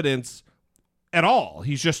substantial evidence at all.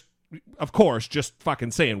 He's just, of course, just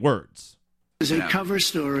fucking saying words. There's a cover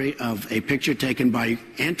story of a picture taken by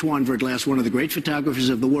Antoine Verglas, one of the great photographers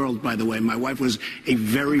of the world, by the way. My wife was a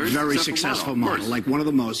very successful model, like one of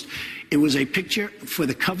the most. It was a picture for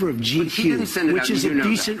the cover of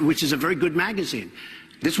GQ, which is a very good magazine.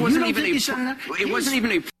 This wasn't even it wasn't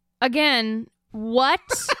even a. Again, what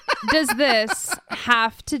does this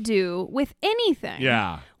have to do with anything?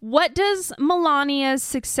 Yeah. What does Melania's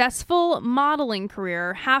successful modeling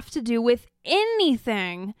career have to do with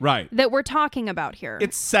anything that we're talking about here?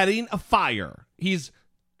 It's setting a fire. It's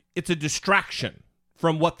a distraction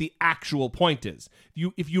from what the actual point is.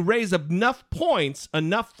 If you raise enough points,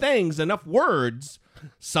 enough things, enough words,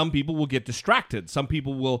 some people will get distracted. Some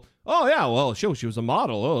people will, oh yeah, well, she was a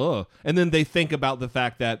model. And then they think about the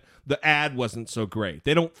fact that the ad wasn't so great.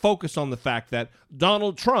 They don't focus on the fact that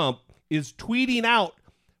Donald Trump is tweeting out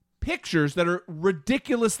pictures that are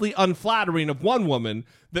ridiculously unflattering of one woman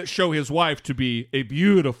that show his wife to be a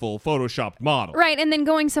beautiful photoshopped model. Right, and then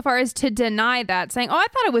going so far as to deny that, saying, oh, I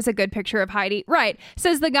thought it was a good picture of Heidi. Right,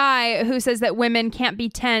 says the guy who says that women can't be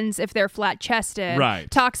 10s if they're flat-chested. Right.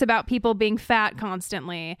 Talks about people being fat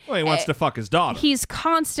constantly. Well, he wants to fuck his daughter. He's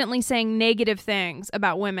constantly saying negative things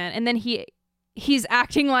about women, and then he he's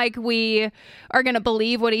acting like we are going to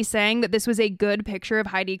believe what he's saying, that this was a good picture of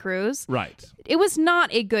Heidi Cruz. Right. It was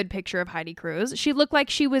not a good picture of Heidi Cruz. She looked like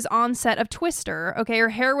she was on set of Twister. Okay, her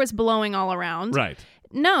hair was blowing all around. Right.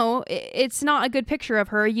 No, it's not a good picture of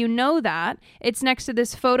her. You know that. It's next to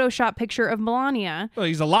this Photoshop picture of Melania. Well,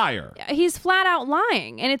 he's a liar. He's flat out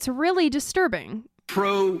lying, and it's really disturbing.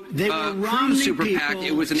 They were Romney super people. PAC.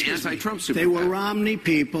 It was an anti-Trump super PAC. They were PAC. Romney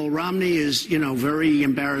people. Romney is, very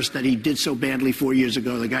embarrassed that he did so badly 4 years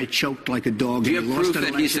ago. The guy choked like a dog. Do you and have he lost proof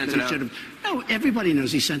an that he election sent it that out? should have. No, everybody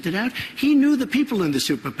knows he sent it out. He knew the people in the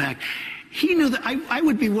super PAC. He knew that. I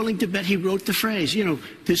would be willing to bet he wrote the phrase.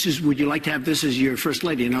 This is. Would you like to have this as your first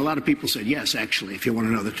lady? And a lot of people said yes, actually, if you want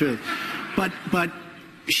to know the truth. But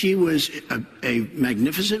she was a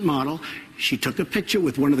magnificent model. She took a picture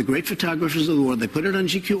with one of the great photographers of the world. They put it on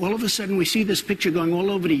GQ. All of a sudden, we see this picture going all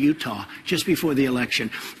over to Utah just before the election.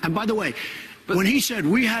 And by the way, when he said,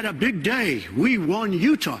 we had a big day, we won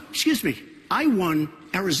Utah. Excuse me, I won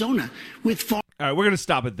Arizona with far. All right, we're going to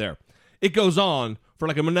stop it there. It goes on for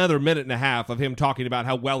like another minute and a half of him talking about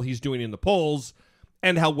how well he's doing in the polls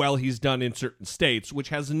and how well he's done in certain states, which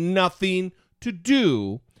has nothing to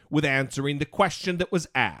do with answering the question that was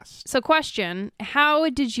asked. So question, how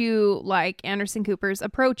did you like Anderson Cooper's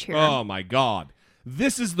approach here? Oh my God.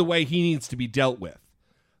 This is the way he needs to be dealt with.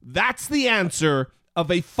 That's the answer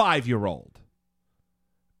of a 5-year-old.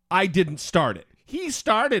 I didn't start it. He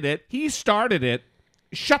started it.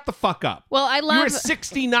 Shut the fuck up. Well, You're a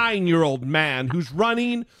 69-year-old man who's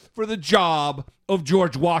running for the job of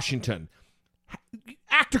George Washington.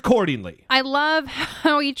 Act accordingly. I love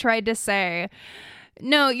how he tried to say,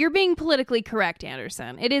 no, you're being politically correct,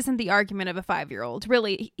 Anderson. It isn't the argument of a 5-year-old.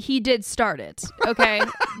 Really, he did start it, okay?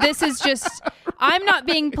 This is just, I'm not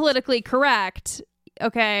being politically correct,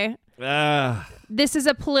 okay? This is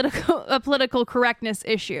a political correctness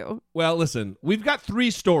issue. Well, listen, we've got 3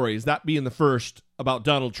 stories, that being the first, about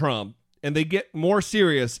Donald Trump, and they get more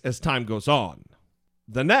serious as time goes on.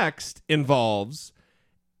 The next involves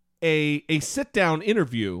a sit-down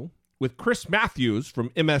interview with Chris Matthews from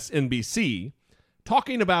MSNBC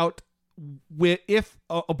talking about if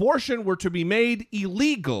abortion were to be made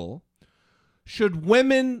illegal, should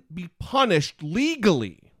women be punished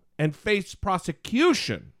legally and face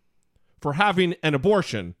prosecution for having an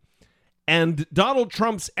abortion? And Donald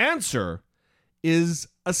Trump's answer is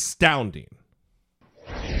astounding.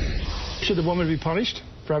 Should the woman be punished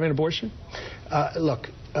for having an abortion?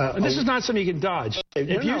 This is not something you can dodge.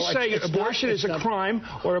 If you say abortion is a crime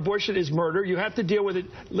or abortion is murder, you have to deal with it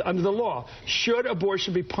under the law. Should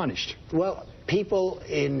abortion be punished? Well, people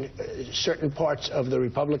in certain parts of the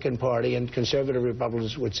Republican Party and conservative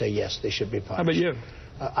Republicans would say yes, they should be punished. How about you?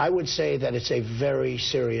 I would say that it's a very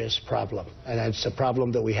serious problem, and it's a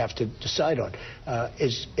problem that we have to decide on.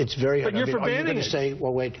 It's very hard. But you're for banning it. Are you going to say,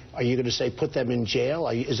 well, wait, are you going to say put them in jail?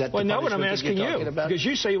 Is that well, the no, what I'm punishment that asking you're talking about? Because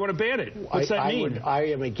you say you want to ban it. What's that mean? I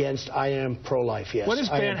am pro-life, yes. What is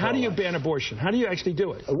ban? How do you ban abortion? How do you actually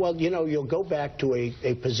do it? Well, you'll go back to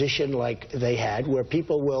a position like they had where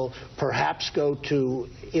people will perhaps go to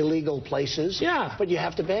illegal places. Yeah. But you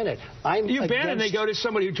have to ban it. You ban it and they go to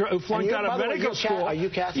somebody who flunked out of medical school. Are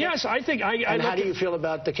you Catholic? Yes, I think And how do you feel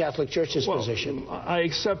about the Catholic Church's position? I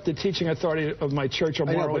accept the teaching authority of my church on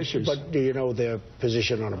moral issues. But do you know their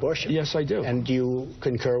position on abortion? Yes, I do. And do you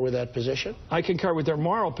concur with that position? I concur with their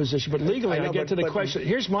moral position, but legally I get to the question.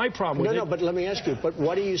 Here's my problem with it. No, but let me ask you, but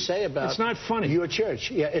what do you say about It's not funny. Your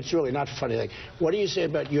church? Yeah, it's really not a funny thing. What do you say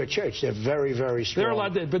about your church? They're very, very strong. They're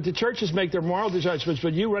allowed to, but the churches make their moral judgments,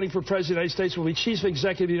 but you running for president of the United States will be chief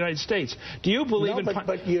executive of the United States. Do you believe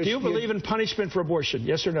believe in punishment for abortion?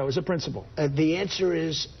 Yes or no, as a principle? The answer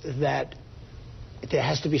is that there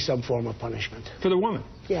has to be some form of punishment. For the woman?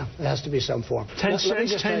 Yeah, there has to be some form. 10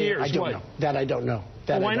 cents, 10 years, I don't know. That I don't know.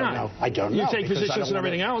 That why I don't not? know. I don't know. You take positions on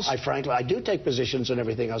everything else. Frankly, I do take positions on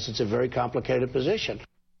everything else. It's a very complicated position.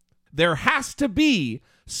 There has to be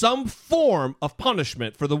some form of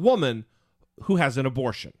punishment for the woman who has an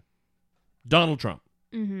abortion. Donald Trump.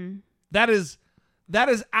 Mm-hmm. That is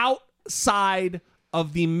outside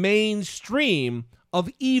of the mainstream of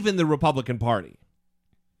even the Republican Party.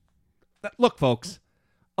 Look, folks,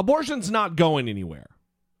 abortion's not going anywhere.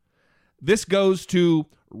 This goes to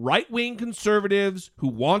right-wing conservatives who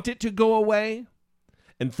want it to go away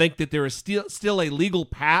and think that there is still a legal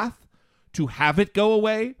path to have it go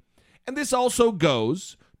away. And this also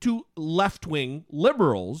goes to left-wing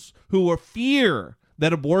liberals who fear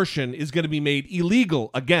that abortion is going to be made illegal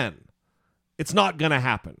again. It's not going to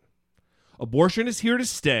happen. Abortion is here to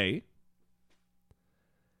stay.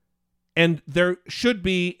 And there should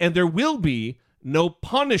be, and there will be, no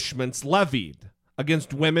punishments levied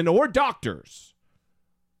against women or doctors.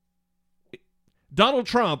 Donald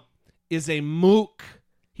Trump is a mook.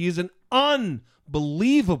 He is an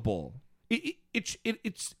unbelievable.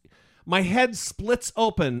 It's my head splits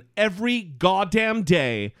open every goddamn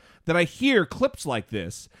day that I hear clips like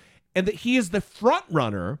this, and that he is the front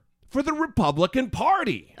runner for the Republican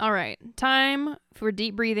Party. All right, time for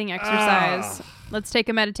deep breathing exercise. Let's take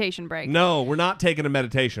a meditation break. No, we're not taking a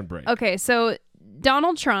meditation break. Okay, so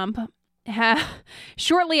Donald Trump,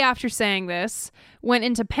 shortly after saying this, went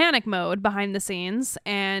into panic mode behind the scenes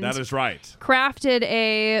and that is right. Crafted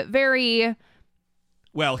a very...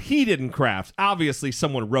 Well, he didn't craft. Obviously,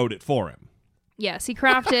 someone wrote it for him. Yes, he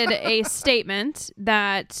crafted a statement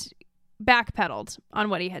that backpedaled on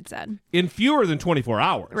what he had said. In fewer than 24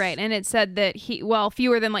 hours. Right, and it said that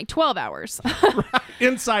fewer than like 12 hours.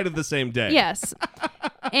 Inside of the same day. Yes.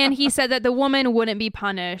 And he said that the woman wouldn't be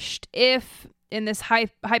punished if, in this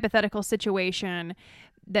hypothetical situation,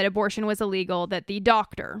 that abortion was illegal, that the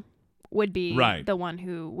doctor would be the one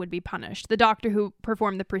who would be punished. The doctor who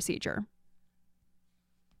performed the procedure.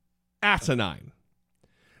 Asinine.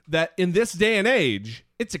 That in this day and age,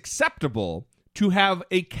 it's acceptable to have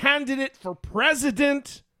a candidate for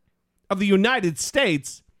president of the United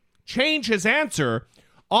States change his answer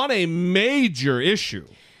on a major issue.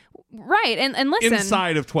 Right. And listen.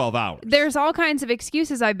 Inside of 12 hours. There's all kinds of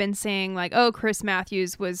excuses I've been seeing, like, oh, Chris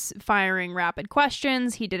Matthews was firing rapid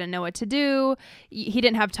questions. He didn't know what to do. He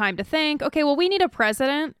didn't have time to think. Okay, well, we need a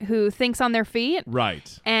president who thinks on their feet.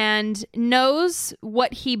 Right. And knows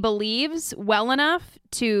what he believes well enough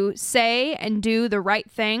to say and do the right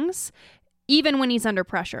things, even when he's under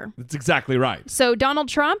pressure. That's exactly right. So Donald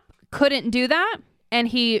Trump couldn't do that. And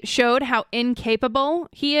he showed how incapable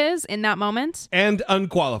he is in that moment. And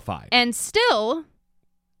unqualified. And still,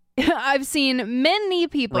 I've seen many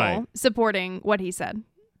people supporting what he said.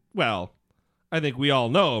 Well, I think we all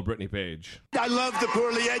know Brittany Page. I love the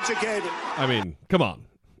poorly educated. I mean, come on.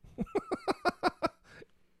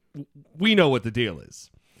 We know what the deal is.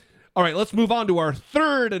 All right, let's move on to our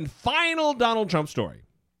third and final Donald Trump story.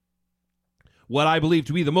 What I believe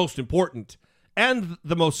to be the most important and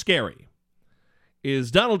the most scary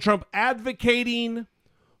is Donald Trump advocating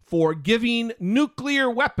for giving nuclear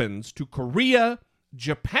weapons to Korea,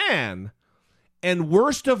 Japan, and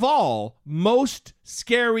worst of all, most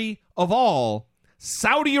scary of all,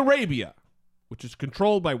 Saudi Arabia, which is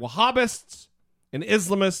controlled by Wahhabists and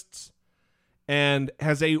Islamists and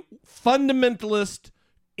has a fundamentalist,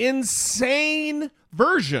 insane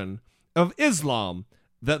version of Islam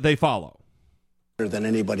that they follow. Than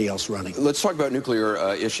anybody else running. Let's talk about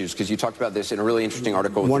nuclear issues, because you talked about this in a really interesting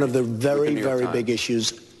article. One of the very big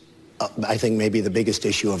issues, I think maybe the biggest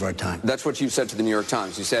issue of our time. That's what you said to the New York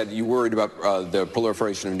Times. You said you worried about the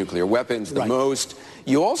proliferation of nuclear weapons the most.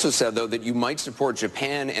 You also said, though, that you might support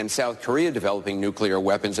Japan and South Korea developing nuclear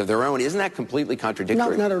weapons of their own. Isn't that completely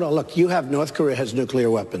contradictory? No, not at all. Look, you have North Korea has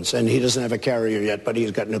nuclear weapons, and he doesn't have a carrier yet, but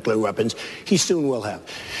he's got nuclear weapons. He soon will have.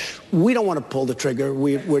 We don't want to pull the trigger.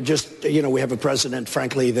 We're just, we have a president,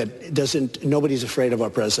 frankly, that nobody's afraid of our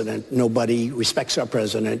president. Nobody respects our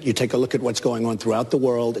president. You take a look at what's going on throughout the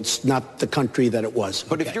world. It's not the country that it was.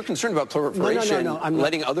 But if you're concerned about proliferation,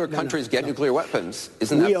 letting other countries get nuclear weapons,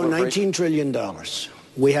 isn't that proliferation? We owe $19 trillion.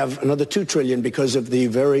 We have another $2 trillion because of the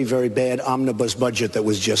very, very bad omnibus budget that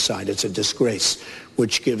was just signed. It's a disgrace,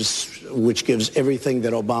 which gives everything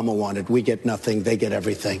that Obama wanted. We get nothing, they get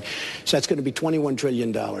everything. So that's going to be $21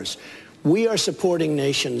 trillion. We are supporting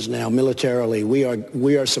nations now militarily. We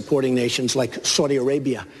are supporting nations like Saudi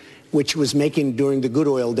Arabia, which was making during the good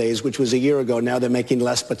oil days, which was a year ago. Now they're making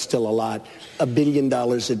less, but still a lot, $1 billion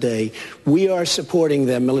a day. We are supporting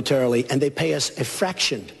them militarily, and they pay us a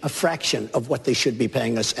fraction of what they should be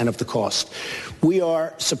paying us and of the cost. We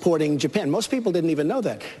are supporting Japan. Most people didn't even know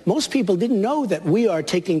that. Most people didn't know that we are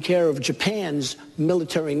taking care of Japan's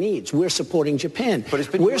military needs. We're supporting Japan. But it's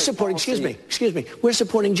been we're supporting, excuse me, we're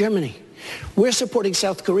supporting Germany. We're supporting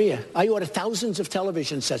South Korea. I order thousands of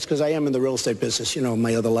television sets because I am in the real estate business,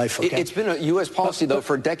 my other life. Okay? It's been a U.S. policy, though,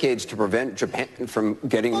 for decades to prevent Japan from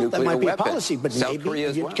getting nuclear weapons. That might be a policy, but South maybe, Korea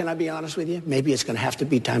as well. Can I be honest with you? Maybe it's going to have to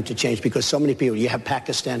be time to change because so many people, you have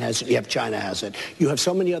Pakistan has it, you have China has it, you have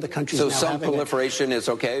so many other countries now some having proliferation is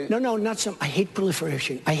okay? No, not some. I hate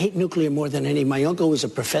proliferation. I hate nuclear more than any. My uncle was a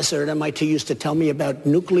professor at MIT, used to tell me about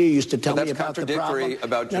nuclear, used to tell me about the problem. That's contradictory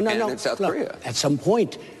about Japan and South Korea. At some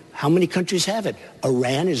point, how many countries have it?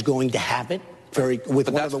 Iran is going to have it with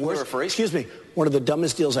one of the worst. Excuse me, one of the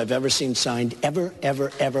dumbest deals I've ever seen signed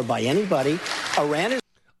ever by anybody. Iran is.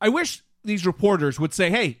 I wish these reporters would say,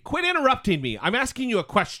 "Hey, quit interrupting me. I'm asking you a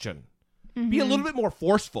question." Mm-hmm. Be a little bit more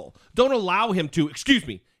forceful. Don't allow him to. Excuse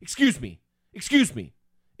me. Excuse me.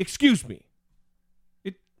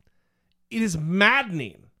 It is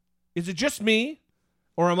maddening. Is it just me,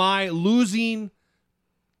 or am I losing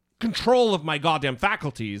control of my goddamn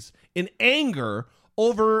faculties in anger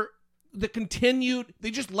over the continued,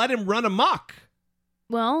 they just let him run amok?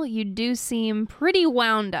 Well, you do seem pretty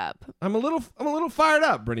wound up. I'm a little fired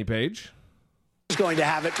up, Brittany Page. Is going to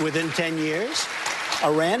have it within 10 years.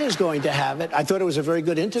 Iran is going to have it. I thought it was a very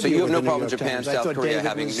good interview. So you have with no the problem New York Japan, Times. I South thought Korea David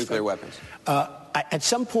having was, nuclear weapons? At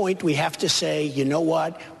some point, we have to say, you know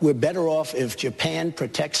what? We're better off if Japan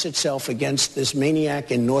protects itself against this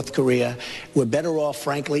maniac in North Korea. We're better off,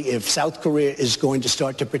 frankly, if South Korea is going to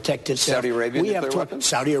start to protect itself. Saudi Arabia, nuclear weapons?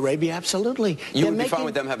 Saudi Arabia, absolutely. You would be fine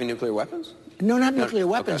with them having nuclear weapons? No, not nuclear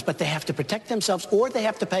weapons, but they have to protect themselves, or they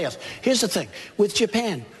have to pay us. Here's the thing. With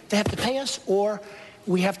Japan, they have to pay us, or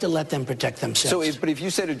we have to let them protect themselves. But if you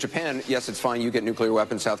say to Japan, yes, it's fine, you get nuclear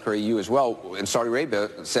weapons, South Korea, you as well, and Saudi Arabia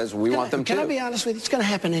says we want them too. Can I be honest with you? It's going to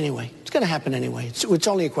happen anyway. It's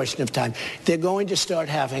only a question of time. They're going to start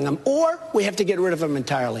having them, or we have to get rid of them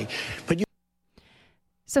entirely.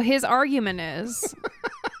 So his argument is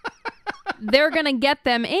they're going to get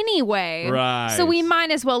them anyway. Right. So we might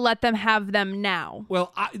as well let them have them now.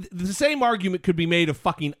 Well, the same argument could be made of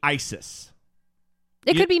fucking ISIS.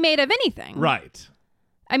 It could be made of anything. Right.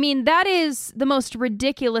 I mean, that is the most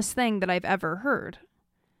ridiculous thing that I've ever heard.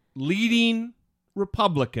 Leading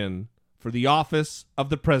Republican for the office of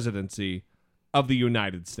the presidency of the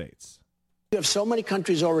United States. You have so many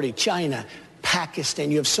countries already, China, Pakistan,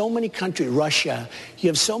 you have so many countries, Russia, you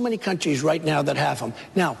have so many countries right now that have them.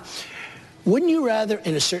 Now, wouldn't you rather,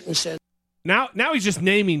 in a certain sense... Now he's just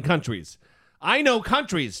naming countries. I know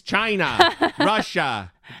countries, China,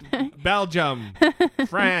 Russia, Belgium,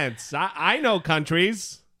 France. I know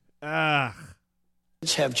countries. Have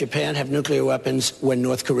Japan have nuclear weapons when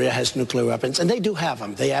North Korea has nuclear weapons, and they do have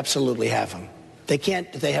them. They absolutely have them.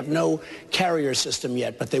 They have no carrier system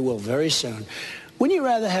yet, but they will very soon. Wouldn't you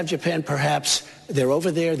rather have Japan, perhaps, they're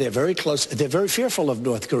over there, they're very close, they're very fearful of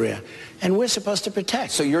North Korea, and we're supposed to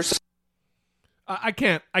protect. So you're... I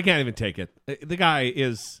can't even take it. The guy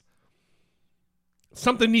is...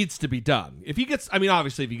 Something needs to be done. If he gets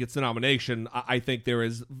the nomination, I think there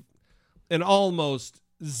is an almost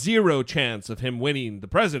zero chance of him winning the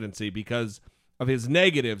presidency because of his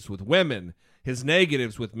negatives with women, his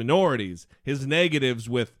negatives with minorities, his negatives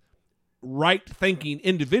with right-thinking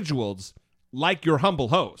individuals like your humble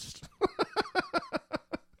host.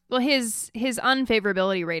 Well, his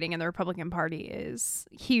unfavorability rating in the Republican Party is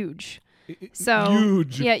huge.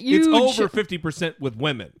 Huge. Yeah, huge. It's over 50% with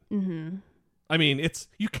women. Mm-hmm. I mean,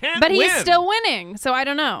 you can't But win. he's still winning, so I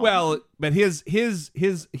don't know. Well, but he's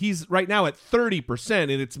right now at 30%,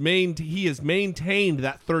 and he has maintained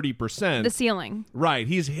that 30%. The ceiling. Right,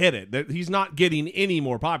 he's hit it. He's not getting any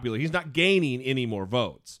more popular. He's not gaining any more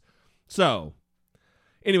votes. So,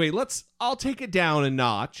 anyway, I'll take it down a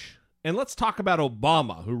notch, and let's talk about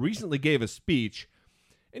Obama, who recently gave a speech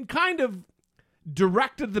and kind of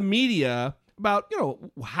directed the media about,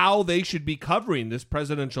 how they should be covering this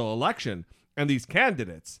presidential election and these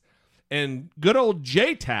candidates. And good old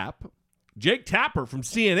Jake Tapper from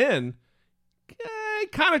CNN,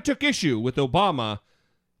 kind of took issue with Obama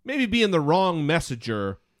maybe being the wrong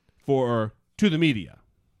messenger to the media.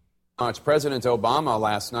 President Obama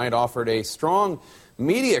last night offered a strong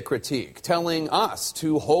media critique, telling us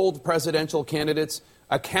to hold presidential candidates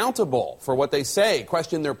accountable for what they say,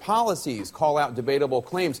 question their policies, call out debatable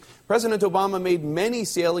claims. President Obama made many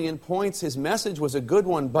salient points. His message was a good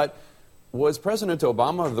one, but was President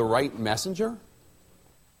Obama the right messenger?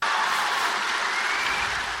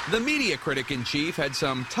 The media critic-in-chief had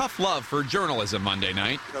some tough love for journalism Monday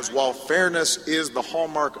night. Because while fairness is the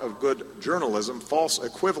hallmark of good journalism, false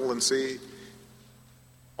equivalency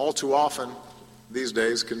all too often these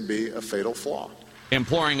days can be a fatal flaw.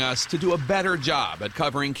 Imploring us to do a better job at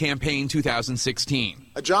covering campaign 2016.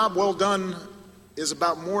 A job well done is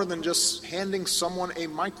about more than just handing someone a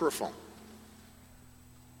microphone.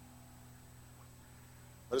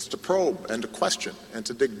 But it's to probe and to question and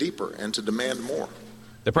to dig deeper and to demand more.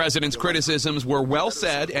 The president's criticisms were well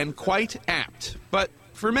said and quite apt. But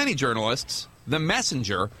for many journalists, the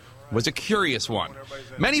messenger was a curious one.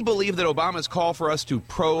 Many believe that Obama's call for us to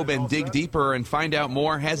probe and dig deeper and find out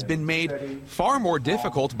more has been made far more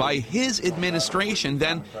difficult by his administration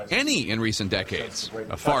than any in recent decades.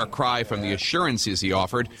 A far cry from the assurances he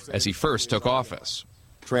offered as he first took office.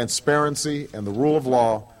 Transparency and the rule of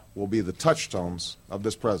law will be the touchstones of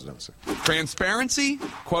this presidency. Transparency?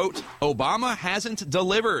 Quote, Obama hasn't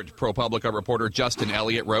delivered, ProPublica reporter Justin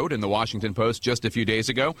Elliott wrote in the Washington Post just a few days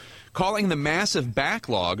ago, calling the massive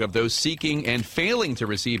backlog of those seeking and failing to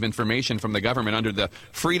receive information from the government under the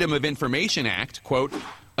Freedom of Information Act, quote,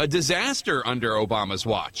 a disaster under Obama's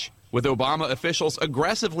watch, with Obama officials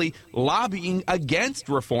aggressively lobbying against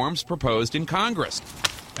reforms proposed in Congress.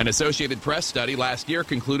 An Associated Press study last year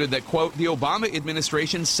concluded that, quote, the Obama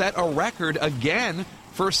administration set a record again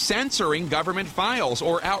for censoring government files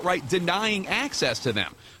or outright denying access to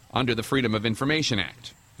them under the Freedom of Information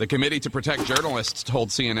Act. The Committee to Protect Journalists told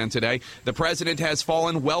CNN today the president has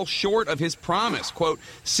fallen well short of his promise, quote,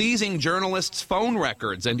 seizing journalists' phone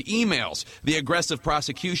records and emails, the aggressive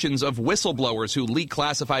prosecutions of whistleblowers who leak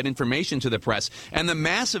classified information to the press, and the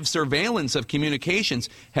massive surveillance of communications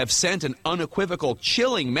have sent an unequivocal,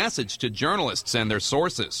 chilling message to journalists and their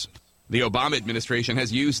sources. The Obama administration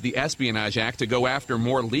has used the Espionage Act to go after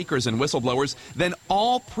more leakers and whistleblowers than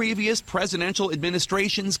all previous presidential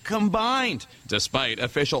administrations combined, despite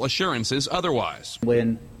official assurances otherwise.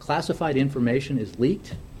 When classified information is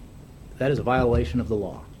leaked, that is a violation of the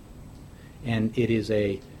law. And it is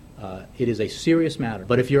a serious matter.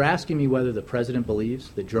 But if you're asking me whether the president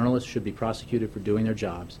believes that journalists should be prosecuted for doing their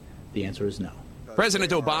jobs, the answer is no.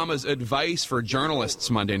 President Obama's advice for journalists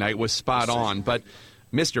Monday night was spot on, but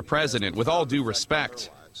Mr. President, with all due respect,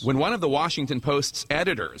 when one of the Washington Post's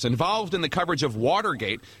editors involved in the coverage of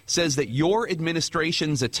Watergate says that your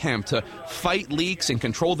administration's attempt to fight leaks and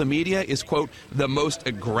control the media is, quote, the most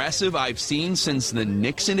aggressive I've seen since the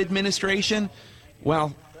Nixon administration,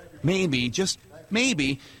 well, maybe, just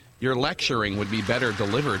maybe, your lecturing would be better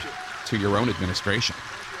delivered to your own administration.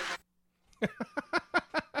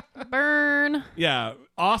 Burn. Yeah,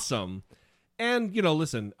 awesome. And, you know,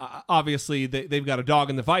 listen, obviously they've got a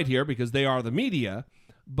dog in the fight here because they are the media,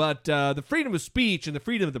 but the freedom of speech and the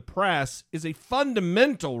freedom of the press is a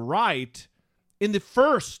fundamental right in the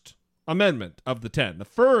First Amendment of the 10, the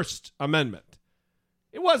First Amendment.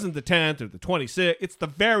 It wasn't the 10th or the 26th. It's the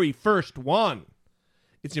very first one.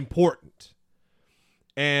 It's important.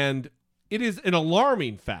 And it is an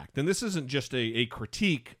alarming fact, and this isn't just a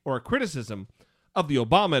critique or a criticism of the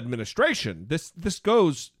Obama administration. This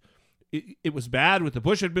goes... It was bad with the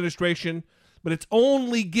Bush administration, but it's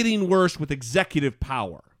only getting worse with executive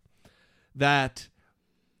power. That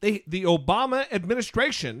the Obama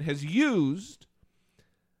administration has used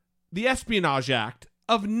the Espionage Act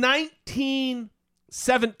of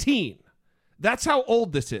 1917. That's how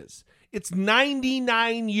old this is. It's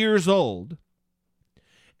 99 years old,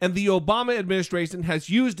 and the Obama administration has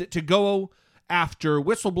used it to go after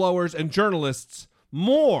whistleblowers and journalists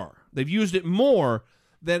more. They've used it more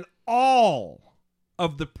than all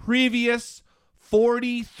of the previous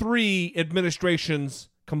 43 administrations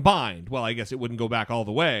combined. Well, I guess it wouldn't go back all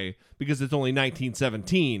the way because it's only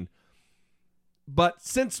 1917. But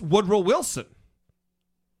since Woodrow Wilson,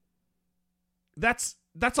 that's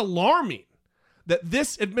alarming that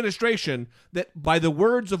this administration, that by the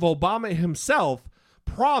words of Obama himself,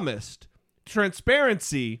 promised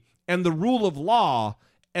transparency and the rule of law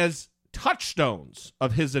as touchstones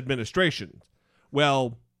of his administration.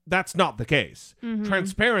 Well, that's not the case. Mm-hmm.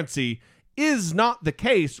 Transparency is not the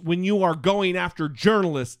case when you are going after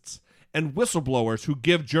journalists and whistleblowers who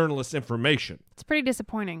give journalists information. It's pretty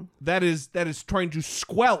disappointing. That is trying to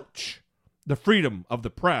squelch the freedom of the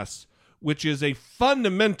press, which is a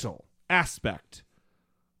fundamental aspect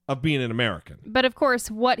of being an American. But of course,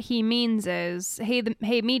 what he means is,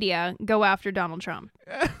 hey, media, go after Donald Trump.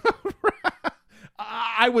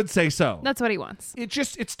 I would say so. That's what he wants.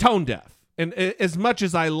 It's tone deaf. And as much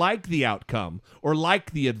as I like the outcome or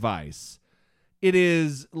like the advice, it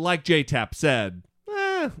is, like J-Tap said,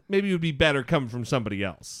 maybe it would be better coming from somebody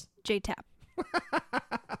else. J-Tap.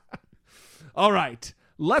 All right,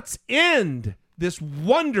 let's end this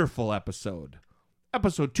wonderful episode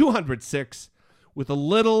 206, with a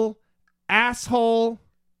little asshole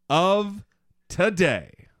of today.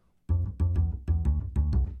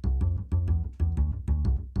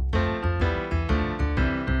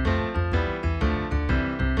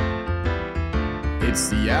 It's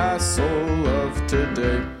the asshole of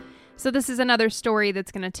today. So this is another story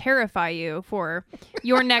that's going to terrify you for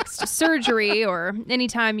your next surgery or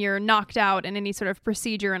anytime you're knocked out in any sort of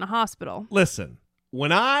procedure in a hospital. Listen,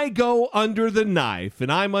 when I go under the knife and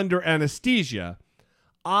I'm under anesthesia,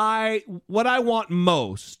 what I want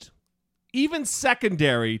most, even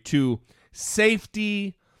secondary to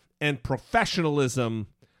safety and professionalism,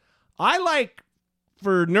 I like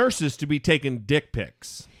for nurses to be taking dick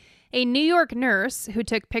pics. A New York nurse who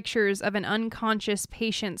took pictures of an unconscious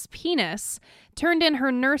patient's penis turned in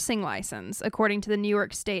her nursing license, according to the New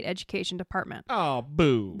York State Education Department. Oh,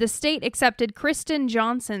 boo. The state accepted Kristen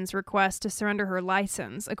Johnson's request to surrender her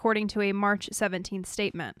license, according to a March 17th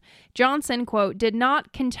statement. Johnson, quote, did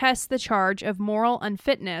not contest the charge of moral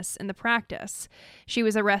unfitness in the practice. She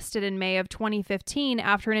was arrested in May of 2015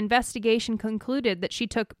 after an investigation concluded that she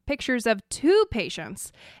took pictures of 2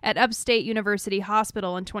 patients at Upstate University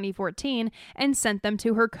Hospital in 2014 and sent them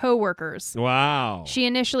to her coworkers. Wow. She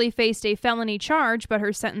initially faced a felony charge, but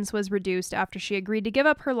her sentence was reduced after she agreed to give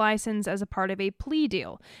up her license as a part of a plea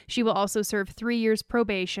deal. She will also serve 3 years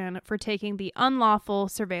probation for taking the unlawful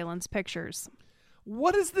surveillance pictures.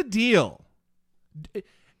 What is the deal?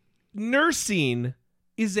 Nursing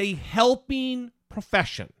is a helping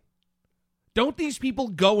profession. Don't these people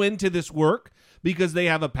go into this work because they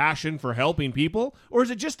have a passion for helping people, or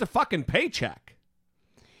is it just a fucking paycheck?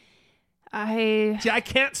 See, I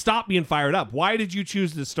can't stop being fired up. Why did you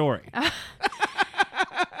choose this story?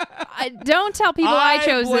 Don't tell people I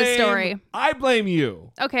chose this story. I blame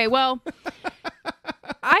you. Okay, well,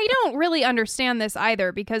 I don't really understand this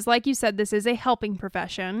either because, like you said, this is a helping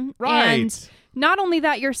profession. Right. And not only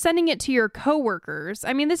that, you're sending it to your coworkers.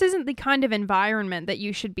 I mean, this isn't the kind of environment that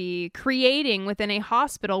you should be creating within a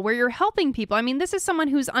hospital where you're helping people. I mean, this is someone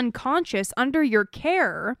who's unconscious under your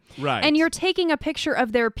care. Right. And you're taking a picture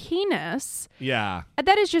of their penis. Yeah.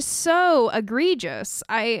 That is just so egregious.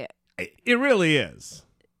 It really is.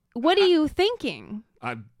 What are you thinking?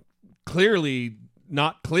 Clearly,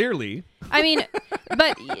 not clearly. I mean,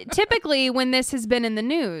 but typically when this has been in the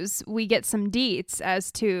news, we get some deets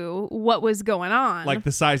as to what was going on. Like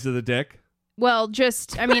the size of the dick? Well,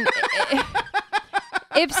 just, I mean,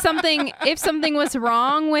 if something was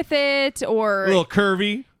wrong with it or... A little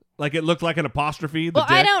curvy? Like it looked like an apostrophe? Well,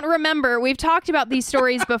 I don't remember. We've talked about these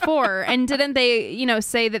stories before, and didn't they,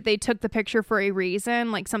 say that they took the picture for a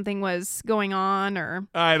reason, like something was going on, or...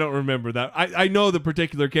 I don't remember that. I know the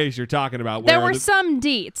particular case you're talking about. There were some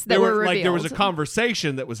deets that were revealed. Like there was a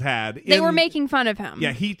conversation that was had. They were making fun of him.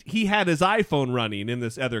 Yeah, he had his iPhone running in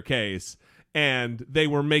this other case, and they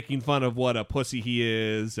were making fun of what a pussy he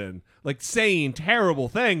is and like saying terrible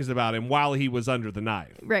things about him while he was under the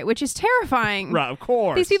knife. Right, which is terrifying. Right, of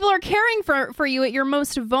course. These people are caring for you at your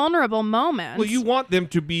most vulnerable moment. Well, you want them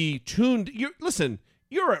to be tuned. Listen,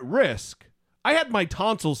 you're at risk. I had my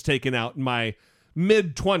tonsils taken out in my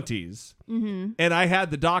mid-20s, and I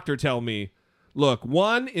had the doctor tell me, look,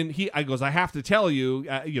 I goes, I have to tell you,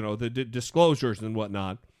 the disclosures and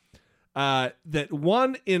whatnot, that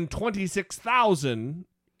 1 in 26,000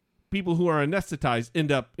 people who are anesthetized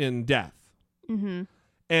end up in death. Mm-hmm.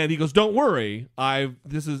 And he goes, don't worry, I've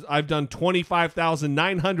done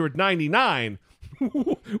 25,999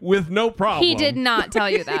 with no problem. He did not tell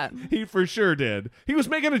you that. He for sure did. He was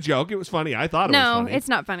making a joke. It was funny. I thought it was funny. No, it's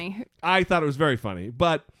not funny. I thought it was very funny.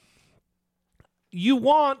 But you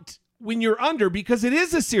want, when you're under, because it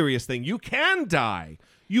is a serious thing, you can die.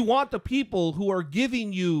 You want the people who are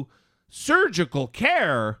giving you surgical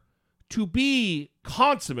care to be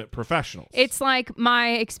consummate professionals. It's like my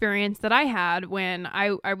experience that I had when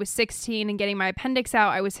I was 16 and getting my appendix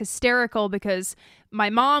out. I was hysterical because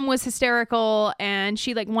my mom was hysterical and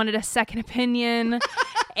she wanted a second opinion.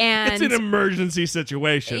 And it's an emergency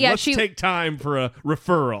situation. Yeah, Let's take time for a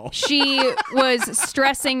referral. She was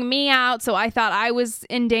stressing me out, so I thought I was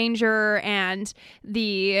in danger. And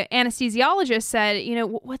the anesthesiologist said,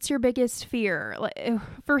 what's your biggest fear?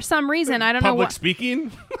 For some reason, I don't know what. Public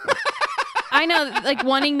speaking? I know,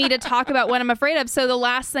 wanting me to talk about what I'm afraid of. So the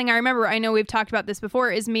last thing I remember, I know we've talked about this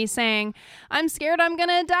before, is me saying, I'm scared I'm going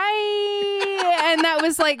to die. And that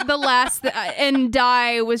was the last, and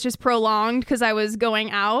die was just prolonged because I was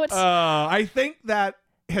going out. I think that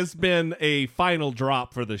has been a final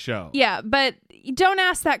drop for the show. Yeah, but don't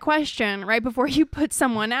ask that question right before you put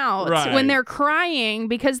someone out when they're crying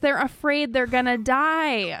because they're afraid they're going to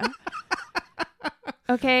die.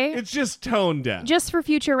 Okay? It's just tone deaf. Just for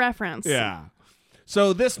future reference. Yeah.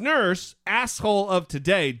 So this nurse, asshole of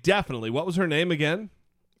today, definitely. What was her name again?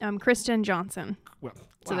 Kristen Johnson. Well,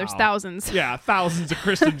 so there's thousands. Yeah, thousands of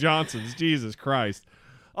Kristen Johnsons. Jesus Christ.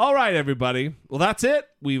 All right, everybody. Well, that's it.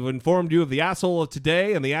 We've informed you of the asshole of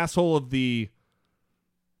today and the asshole of the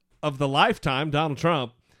lifetime, Donald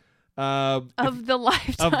Trump. Of the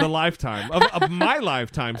lifetime. Of the lifetime. Of my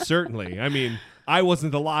lifetime, certainly. I mean, I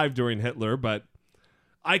wasn't alive during Hitler, but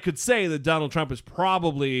I could say that Donald Trump is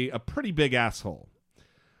probably a pretty big asshole.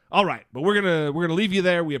 All right, but we're gonna leave you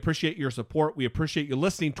there. We appreciate your support. We appreciate you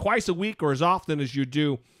listening twice a week or as often as you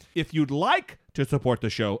do. If you'd like to support the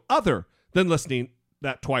show other than listening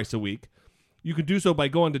that twice a week, you can do so by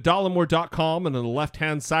going to dollemore.com, and on the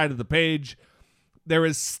left-hand side of the page, there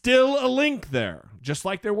is still a link there, just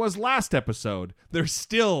like there was last episode. There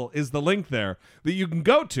still is the link there that you can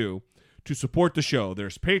go to support the show.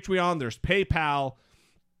 There's Patreon, there's PayPal,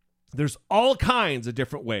 there's all kinds of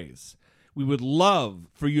different ways. We would love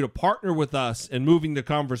for you to partner with us in moving the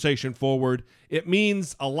conversation forward. It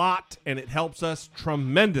means a lot, and it helps us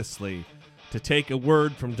tremendously to take a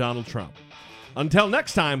word from Donald Trump. Until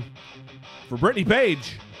next time, for Brittany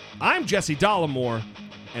Page, I'm Jesse Dollemore,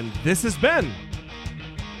 and this has been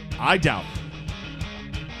I Doubt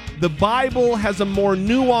It. The Bible has a more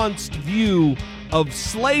nuanced view of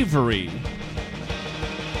slavery.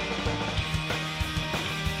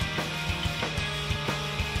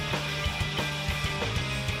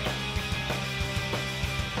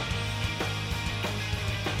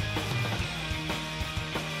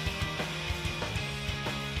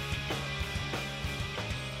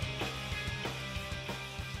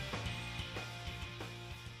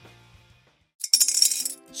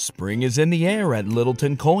 Spring is in the air at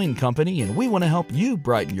Littleton Coin Company, and we want to help you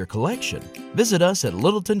brighten your collection. Visit us at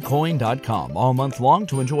littletoncoin.com all month long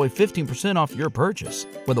to enjoy 15% off your purchase.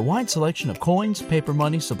 With a wide selection of coins, paper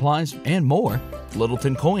money, supplies, and more,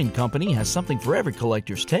 Littleton Coin Company has something for every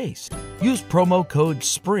collector's taste. Use promo code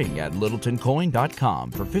SPRING at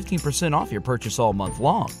littletoncoin.com for 15% off your purchase all month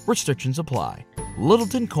long. Restrictions apply.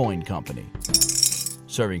 Littleton Coin Company.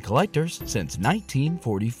 Serving collectors since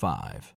 1945.